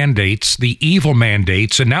stupid mandates, the evil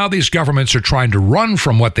mandates, and now these governments are trying to run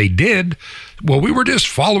from what they did. Well, we were just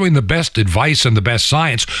following the best advice and the best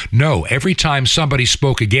science. No, every time somebody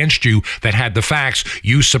spoke against you that had the facts,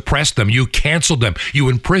 you suppressed them, you canceled them, you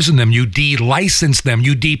imprisoned them, you de-licensed them,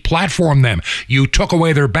 you de-platformed them, you took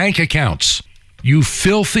away their bank accounts. You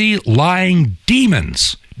filthy, lying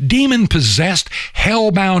demons. Demon-possessed,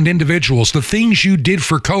 hell-bound individuals, the things you did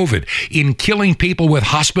for COVID in killing people with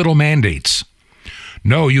hospital mandates.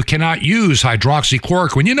 No, you cannot use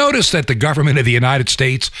hydroxychloroquine. You notice that the government of the United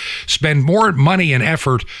States spend more money and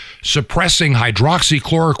effort suppressing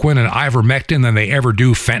hydroxychloroquine and ivermectin than they ever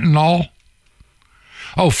do fentanyl?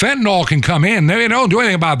 Oh, fentanyl can come in. They don't do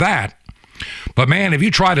anything about that. But man, if you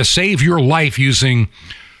try to save your life using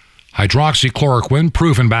hydroxychloroquine,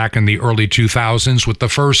 proven back in the early 2000s with the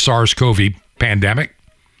first SARS-CoV pandemic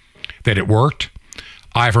that it worked.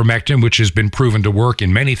 Ivermectin, which has been proven to work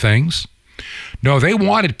in many things. No, they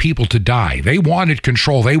wanted people to die. They wanted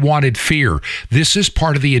control. They wanted fear. This is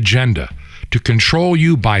part of the agenda, to control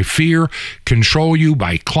you by fear, control you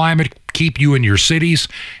by climate, keep you in your cities,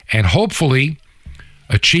 and hopefully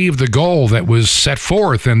achieve the goal that was set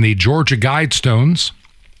forth in the Georgia Guidestones,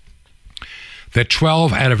 that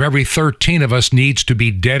 12 out of every 13 of us needs to be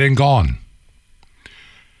dead and gone.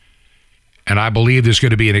 And I believe there's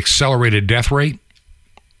going to be an accelerated death rate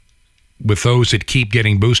with those that keep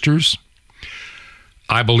getting boosters.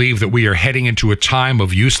 I believe that we are heading into a time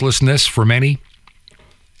of uselessness for many.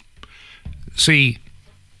 See,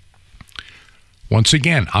 once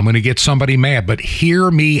again, I'm going to get somebody mad, but hear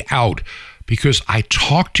me out. Because I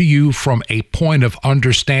talk to you from a point of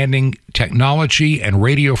understanding technology and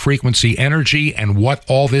radio frequency energy and what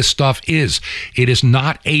all this stuff is. It is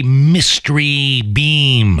not a mystery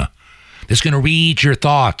beam that's going to read your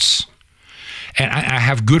thoughts. And I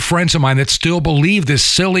have good friends of mine that still believe this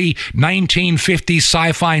silly 1950s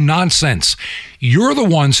sci-fi nonsense. You're the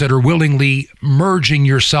ones that are willingly merging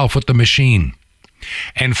yourself with the machine.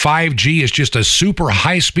 And 5G is just a super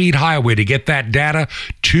high-speed highway to get that data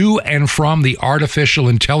to and from the artificial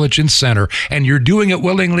intelligence center. And you're doing it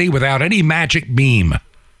willingly without any magic beam.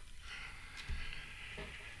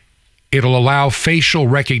 It'll allow facial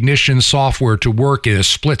recognition software to work in a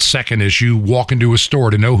split second as you walk into a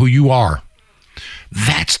store to know who you are.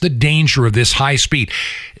 That's the danger of this high speed.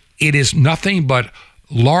 It is nothing but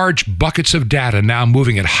large buckets of data now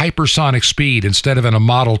moving at hypersonic speed instead of in a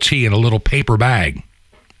Model T in a little paper bag.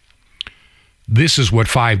 This is what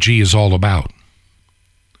 5G is all about.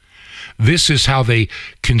 This is how they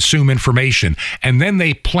consume information. And then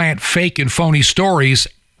they plant fake and phony stories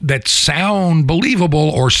that sound believable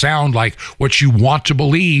or sound like what you want to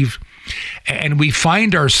believe. And we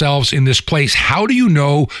find ourselves in this place. How do you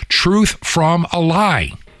know truth from a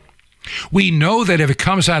lie? We know that if it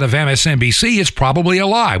comes out of MSNBC, it's probably a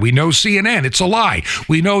lie. We know CNN, it's a lie.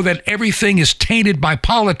 We know that everything is tainted by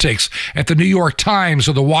politics at the New York Times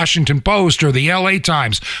or the Washington Post or the LA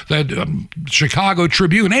Times, the Chicago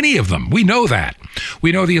Tribune, any of them. We know that.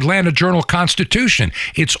 We know the Atlanta Journal-Constitution.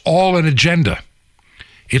 It's all an agenda.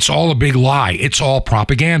 It's all a big lie. It's all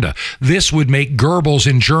propaganda. This would make Goebbels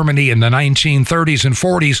in Germany in the 1930s and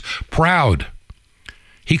 40s proud.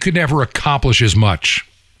 He could never accomplish as much.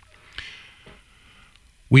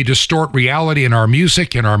 We distort reality in our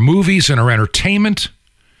music, in our movies, in our entertainment.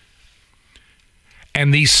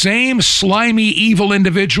 And these same slimy, evil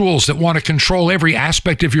individuals that want to control every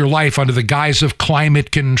aspect of your life under the guise of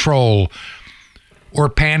climate control or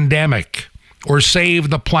pandemic or save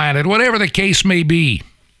the planet, whatever the case may be,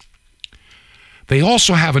 they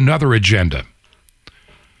also have another agenda.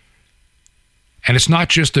 And it's not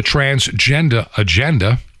just the transgender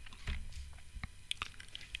agenda.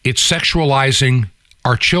 It's sexualizing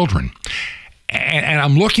our children. And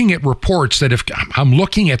I'm looking at reports that if I'm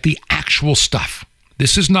looking at the actual stuff,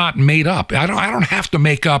 this is not made up. I don't have to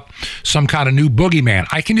make up some kind of new boogeyman.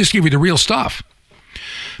 I can just give you the real stuff.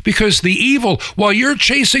 Because the evil, while you're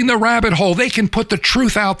chasing the rabbit hole, they can put the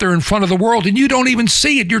truth out there in front of the world and you don't even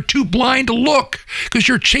see it. You're too blind to look because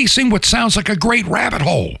you're chasing what sounds like a great rabbit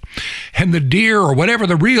hole. And the deer or whatever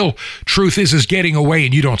the real truth is getting away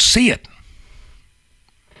and you don't see it.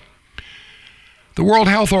 The World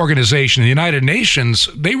Health Organization, the United Nations,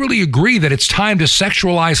 they really agree that it's time to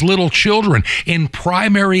sexualize little children in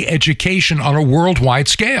primary education on a worldwide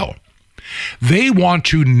scale. They want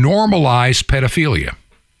to normalize pedophilia.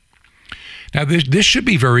 Now, this should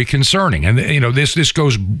be very concerning. And, this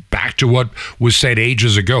goes back to what was said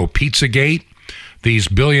ages ago. Pizzagate, these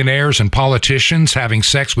billionaires and politicians having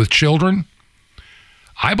sex with children.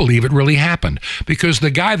 I believe it really happened because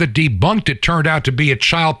the guy that debunked it turned out to be a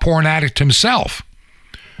child porn addict himself.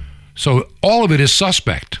 So all of it is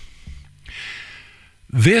suspect.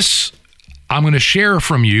 This, I'm going to share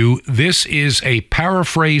from you, this is a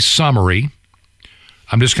paraphrase summary.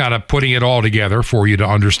 I'm just kind of putting it all together for you to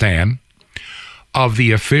understand, of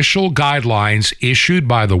the official guidelines issued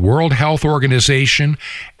by the World Health Organization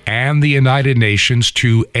and the United Nations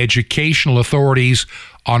to educational authorities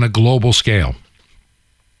on a global scale.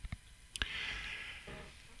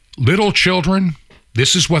 Little children,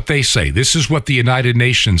 this is what they say. This is what the United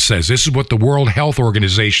Nations says. This is what the World Health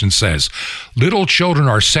Organization says. Little children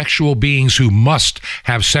are sexual beings who must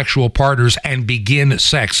have sexual partners and begin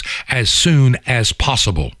sex as soon as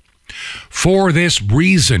possible. For this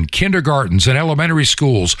reason, kindergartens and elementary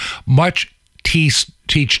schools must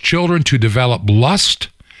teach children to develop lust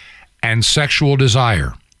and sexual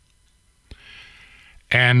desire.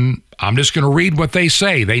 And I'm just going to read what they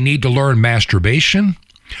say. They need to learn masturbation,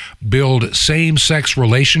 build same-sex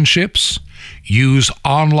relationships, use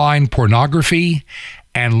online pornography,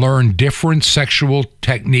 and learn different sexual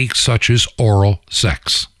techniques such as oral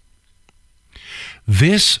sex.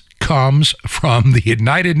 This comes from the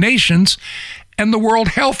United Nations and the World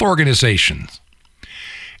Health Organization.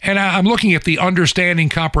 And I'm looking at the Understanding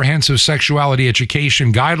Comprehensive Sexuality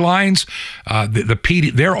Education Guidelines,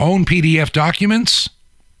 their own PDF documents.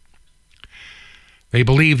 They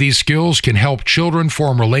believe these skills can help children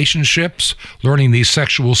form relationships, learning these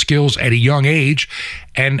sexual skills at a young age,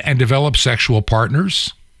 and develop sexual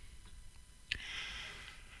partners.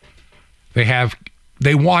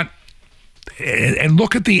 They want, and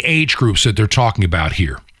look at the age groups that they're talking about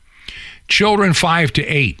here. Children 5 to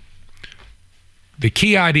 8. The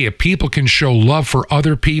key idea, people can show love for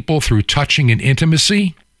other people through touching and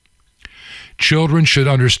intimacy. Children should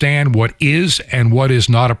understand what is and what is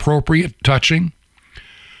not appropriate touching.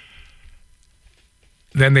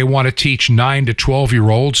 Then they want to teach 9 to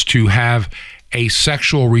 12-year-olds to have a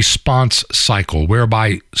sexual response cycle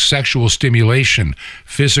whereby sexual stimulation,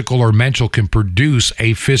 physical or mental, can produce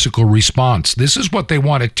a physical response. This is what they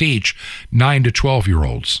want to teach 9 to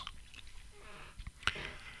 12-year-olds.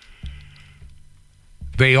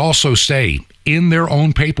 They also say in their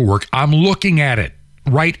own paperwork, I'm looking at it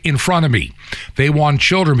right in front of me. They want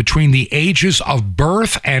children between the ages of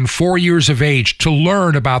birth and 4 years of age to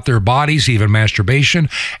learn about their bodies, even masturbation,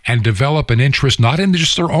 and develop an interest not in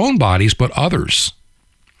just their own bodies, but others.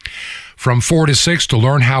 From 4 to 6 to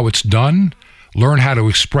learn how it's done, learn how to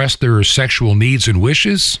express their sexual needs and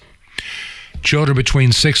wishes. Children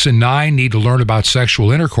between 6 and 9 need to learn about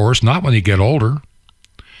sexual intercourse, not when they get older.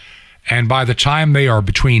 And by the time they are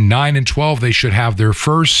between 9 and 12, they should have their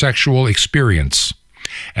first sexual experience.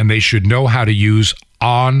 And they should know how to use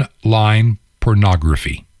online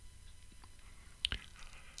pornography.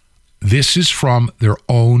 This is from their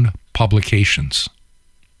own publications.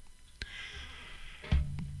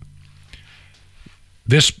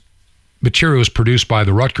 This material is produced by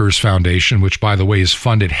the Rutgers Foundation, which, by the way, is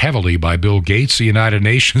funded heavily by Bill Gates, the United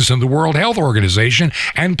Nations, and the World Health Organization,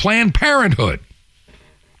 and Planned Parenthood.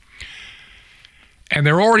 And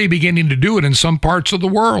they're already beginning to do it in some parts of the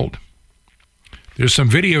world. There's some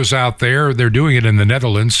videos out there. They're doing it in the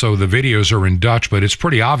Netherlands, so the videos are in Dutch, but it's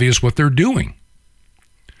pretty obvious what they're doing.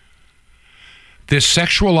 This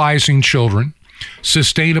sexualizing children,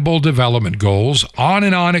 sustainable development goals, on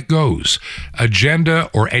and on it goes. Agenda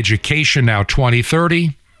or Education Now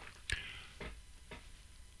 2030.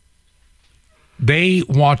 They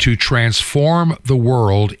want to transform the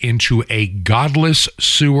world into a godless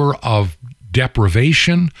sewer of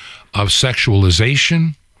deprivation, of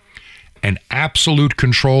sexualization, and absolute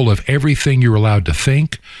control of everything you're allowed to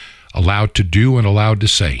think, allowed to do, and allowed to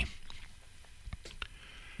say.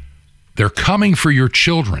 They're coming for your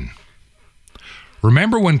children.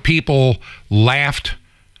 Remember when people laughed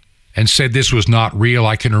and said this was not real?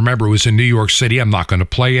 I can remember it was in New York City. I'm not going to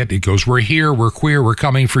play it. It goes, we're here, we're queer, we're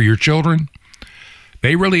coming for your children.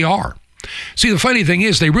 They really are. See, the funny thing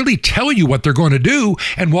is they really tell you what they're going to do,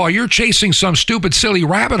 and while you're chasing some stupid, silly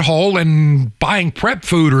rabbit hole and buying prep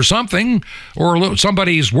food or something, or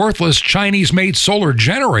somebody's worthless Chinese-made solar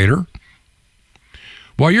generator,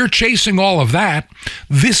 while you're chasing all of that,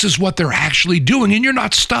 this is what they're actually doing, and you're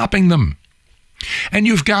not stopping them. And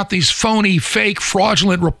you've got these phony, fake,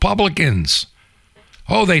 fraudulent Republicans.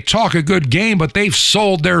 Oh, they talk a good game, but they've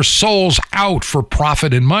sold their souls out for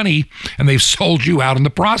profit and money, and they've sold you out in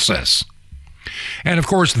the process. And of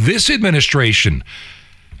course, this administration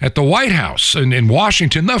at the White House and in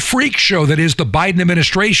Washington, the freak show that is the Biden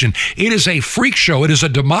administration. It is a freak show. It is a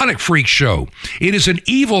demonic freak show. It is an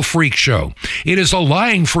evil freak show. It is a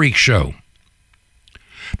lying freak show.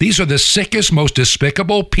 These are the sickest, most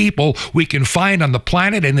despicable people we can find on the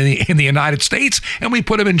planet and in the United States, and we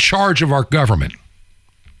put them in charge of our government.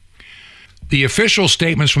 The official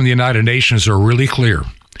statements from the United Nations are really clear.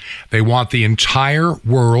 They want the entire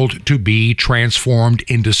world to be transformed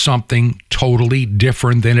into something totally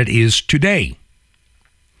different than it is today.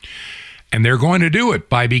 And they're going to do it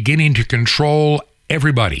by beginning to control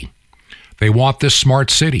everybody. They want this smart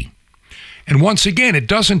city. And once again, it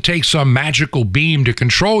doesn't take some magical beam to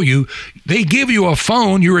control you. They give you a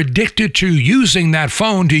phone. You're addicted to using that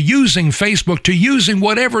phone, to using Facebook, to using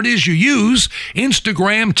whatever it is you use,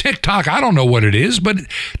 Instagram, TikTok, I don't know what it is, but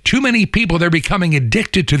too many people, they're becoming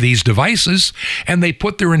addicted to these devices, and they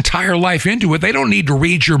put their entire life into it. They don't need to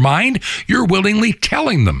read your mind. You're willingly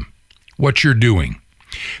telling them what you're doing.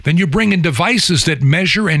 Then you bring in devices that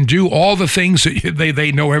measure and do all the things that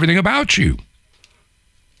they know everything about you.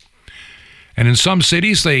 And in some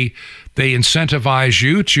cities, they incentivize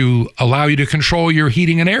you to allow you to control your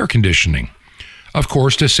heating and air conditioning, of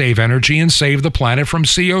course, to save energy and save the planet from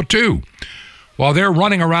CO2, while they're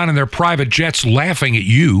running around in their private jets laughing at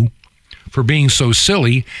you for being so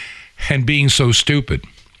silly and being so stupid.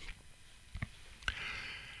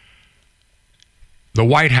 The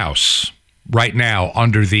White House, right now,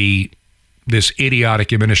 under this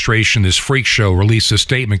idiotic administration, this freak show, released a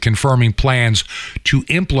statement confirming plans to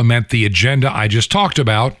implement the agenda I just talked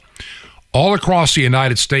about all across the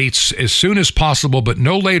United States as soon as possible, but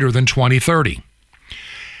no later than 2030.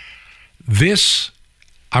 This,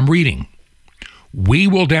 I'm reading, we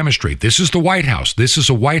will demonstrate, this is the White House, this is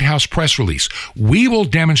a White House press release, we will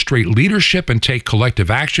demonstrate leadership and take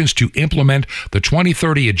collective actions to implement the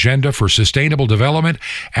 2030 Agenda for Sustainable Development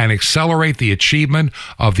and accelerate the achievement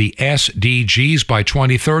of the SDGs by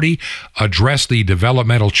 2030, address the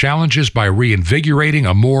developmental challenges by reinvigorating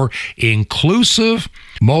a more inclusive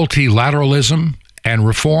multilateralism and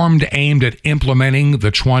reform aimed at implementing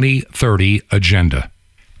the 2030 Agenda.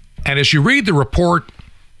 And as you read the report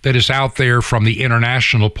that is out there from the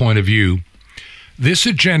international point of view, this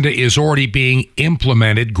agenda is already being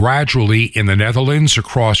implemented gradually in the Netherlands,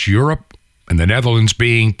 across Europe, and the Netherlands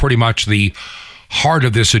being pretty much the heart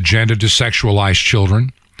of this agenda to sexualize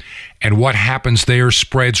children. And what happens there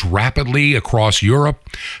spreads rapidly across Europe,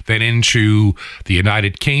 then into the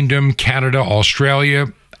United Kingdom, Canada, Australia,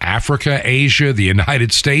 Africa, Asia, the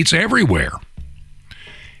United States, everywhere.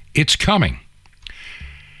 It's coming.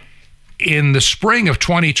 In the spring of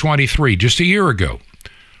 2023, just a year ago,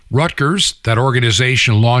 Rutgers, that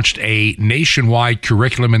organization, launched a nationwide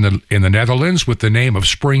curriculum in the Netherlands with the name of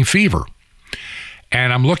Spring Fever.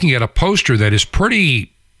 And I'm looking at a poster that is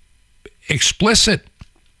pretty explicit.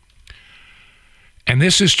 And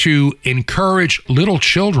this is to encourage little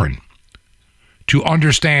children to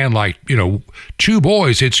understand, like, you know, two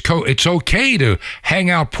boys, it's okay to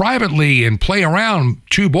hang out privately and play around,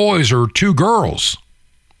 two boys or two girls.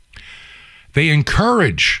 They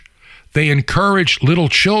encourage little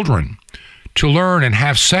children to learn and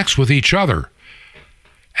have sex with each other,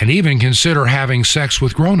 and even consider having sex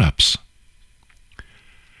with grown-ups.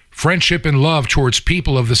 Friendship and love towards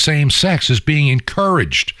people of the same sex is being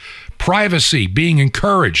encouraged. Privacy being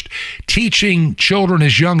encouraged. Teaching children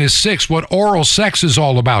as young as 6 what oral sex is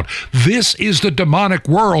all about. This is the demonic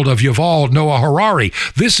world of Yuval Noah Harari.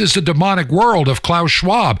 This is the demonic world of Klaus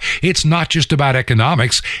Schwab. It's not just about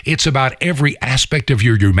economics. It's about every aspect of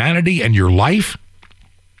your humanity and your life.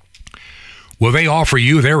 Will they offer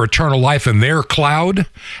you their eternal life in their cloud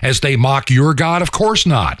as they mock your God? Of course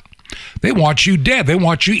not. They want you dead. They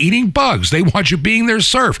want you eating bugs. They want you being their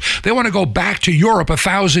serf. They want to go back to Europe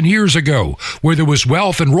 1,000 years ago, where there was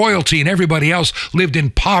wealth and royalty and everybody else lived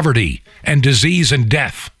in poverty and disease and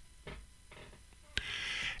death.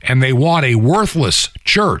 And they want a worthless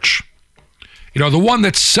church. You know, the one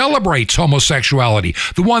that celebrates homosexuality,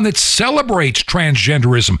 the one that celebrates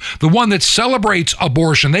transgenderism, the one that celebrates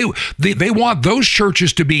abortion. They want those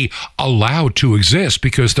churches to be allowed to exist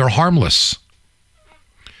because they're harmless.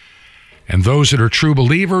 And those that are true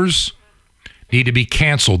believers need to be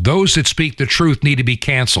canceled. Those that speak the truth need to be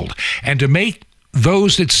canceled. And to make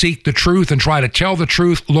those that seek the truth and try to tell the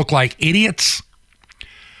truth look like idiots,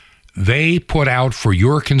 they put out for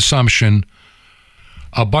your consumption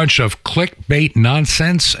a bunch of clickbait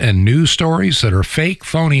nonsense and news stories that are fake,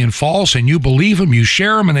 phony, and false, and you believe them, you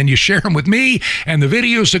share them, and then you share them with me, and the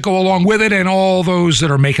videos that go along with it, and all those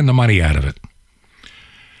that are making the money out of it.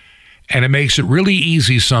 And it makes it really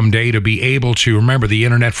easy someday to be able to, remember, the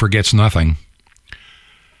internet forgets nothing.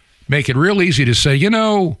 Make it real easy to say,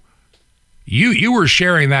 you were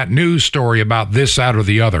sharing that news story about this, that, or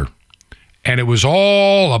the other, and it was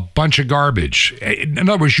all a bunch of garbage. In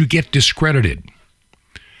other words, you get discredited.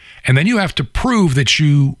 And then you have to prove that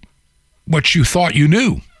what you thought you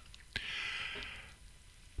knew.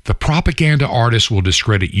 The propaganda artists will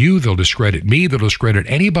discredit you, they'll discredit me, they'll discredit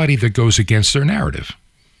anybody that goes against their narrative.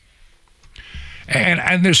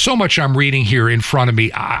 And there's so much I'm reading here in front of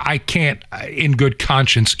me, I can't, in good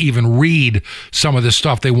conscience, even read some of the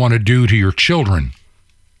stuff they want to do to your children.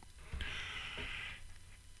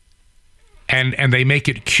 And they make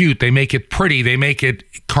it cute, they make it pretty, they make it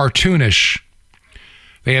cartoonish.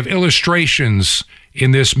 They have illustrations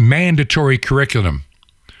in this mandatory curriculum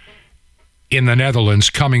in the Netherlands,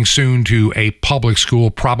 coming soon to a public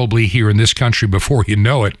school, probably here in this country before you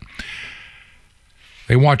know it.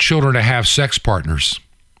 They want children to have sex partners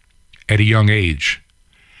at a young age.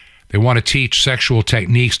 They want to teach sexual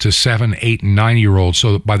techniques to 7, 8, and 9-year-olds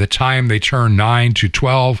so that by the time they turn 9 to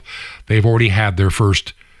 12, they've already had their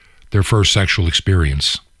first sexual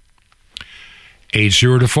experience. Age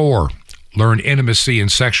 0 to 4, learn intimacy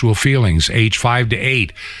and sexual feelings. Age 5 to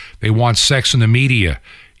 8, they want sex in the media,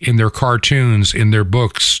 in their cartoons, in their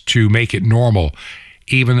books, to make it normal,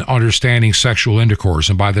 even understanding sexual intercourse.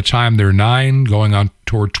 And by the time they're 9, going on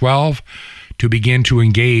toward 12, to begin to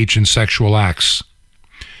engage in sexual acts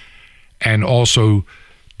and also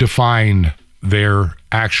define their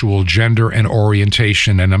actual gender and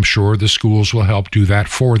orientation. And I'm sure the schools will help do that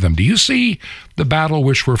for them. Do you see the battle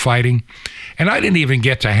which we're fighting? And I didn't even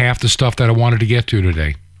get to half the stuff that I wanted to get to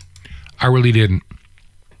today. I really didn't.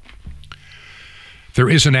 There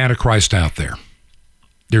is an Antichrist out there.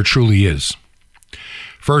 There truly is.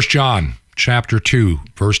 1 John chapter 2,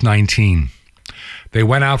 verse 19. They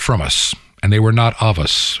went out from us, and they were not of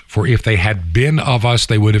us. For if they had been of us,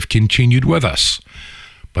 they would have continued with us.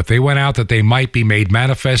 But they went out that they might be made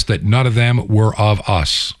manifest that none of them were of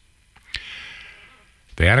us.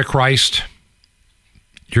 The Antichrist,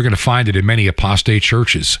 you're going to find it in many apostate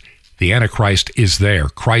churches. The Antichrist is there.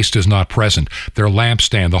 Christ is not present. Their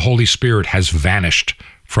lampstand, the Holy Spirit, has vanished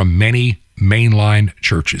from many mainline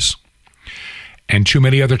churches. And too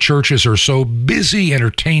many other churches are so busy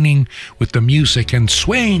entertaining with the music and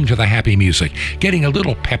swaying to the happy music, getting a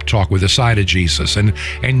little pep talk with the side of Jesus. And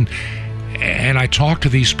I talk to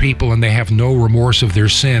these people and they have no remorse of their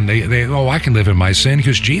sin. They I can live in my sin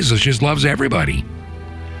because Jesus just loves everybody.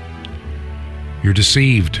 You're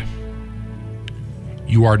deceived.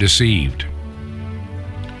 You are deceived.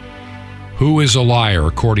 Who is a liar,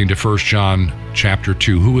 according to 1 John chapter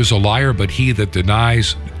 2? Who is a liar but he that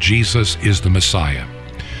denies Jesus is the Messiah?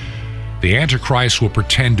 The Antichrist will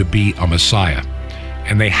pretend to be a Messiah,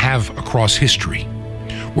 and they have across history.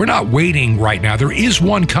 We're not waiting right now. There is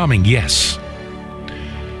one coming, yes.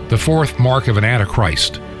 The fourth mark of an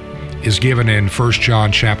Antichrist is given in 1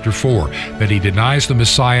 John chapter 4, that he denies the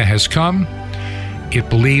Messiah has come. It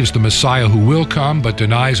believes the Messiah who will come, but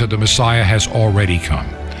denies that the Messiah has already come.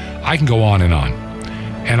 I can go on, and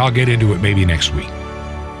I'll get into it maybe next week.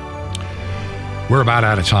 We're about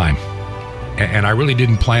out of time, and I really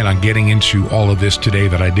didn't plan on getting into all of this today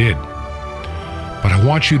that I did. But I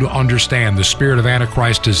want you to understand the spirit of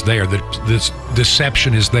Antichrist is there, that this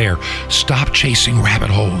deception is there. Stop chasing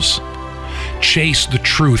rabbit holes. Chase the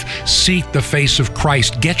truth. Seek the face of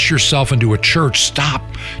Christ. Get yourself into a church. Stop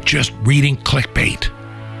just reading clickbait.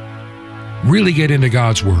 Really get into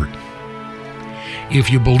God's Word.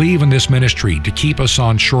 If you believe in this ministry to keep us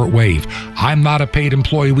on shortwave, I'm not a paid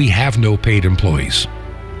employee. We have no paid employees.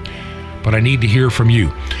 But I need to hear from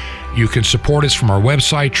you. You can support us from our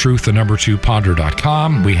website,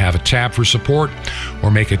 truth2ponder.com. We have a tab for support,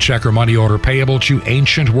 or make a check or money order payable to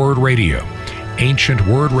Ancient Word Radio. Ancient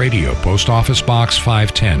Word Radio, Post Office Box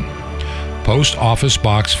 510. Post Office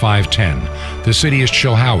Box 510. The city is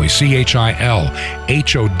Chilhowie,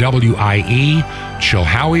 Chilhowie,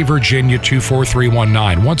 Chilhowie, Virginia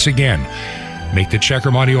 24319. Once again, make the check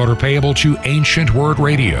or money order payable to Ancient Word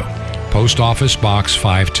Radio, Post Office Box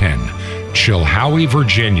 510. Chilhowie,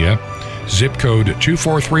 Virginia, zip code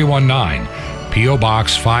 24319, P.O.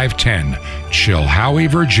 Box 510, Chilhowie,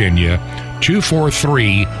 Virginia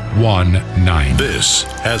 24319. This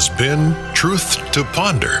has been Truth to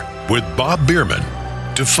Ponder with Bob Bierman.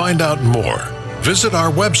 To find out more, visit our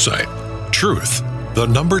website,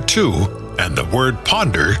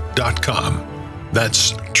 truth2ponder.com.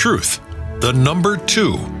 That's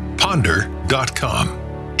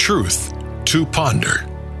truth2ponder.com. Truth to Ponder.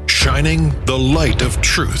 Shining the light of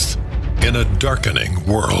truth in a darkening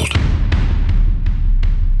world.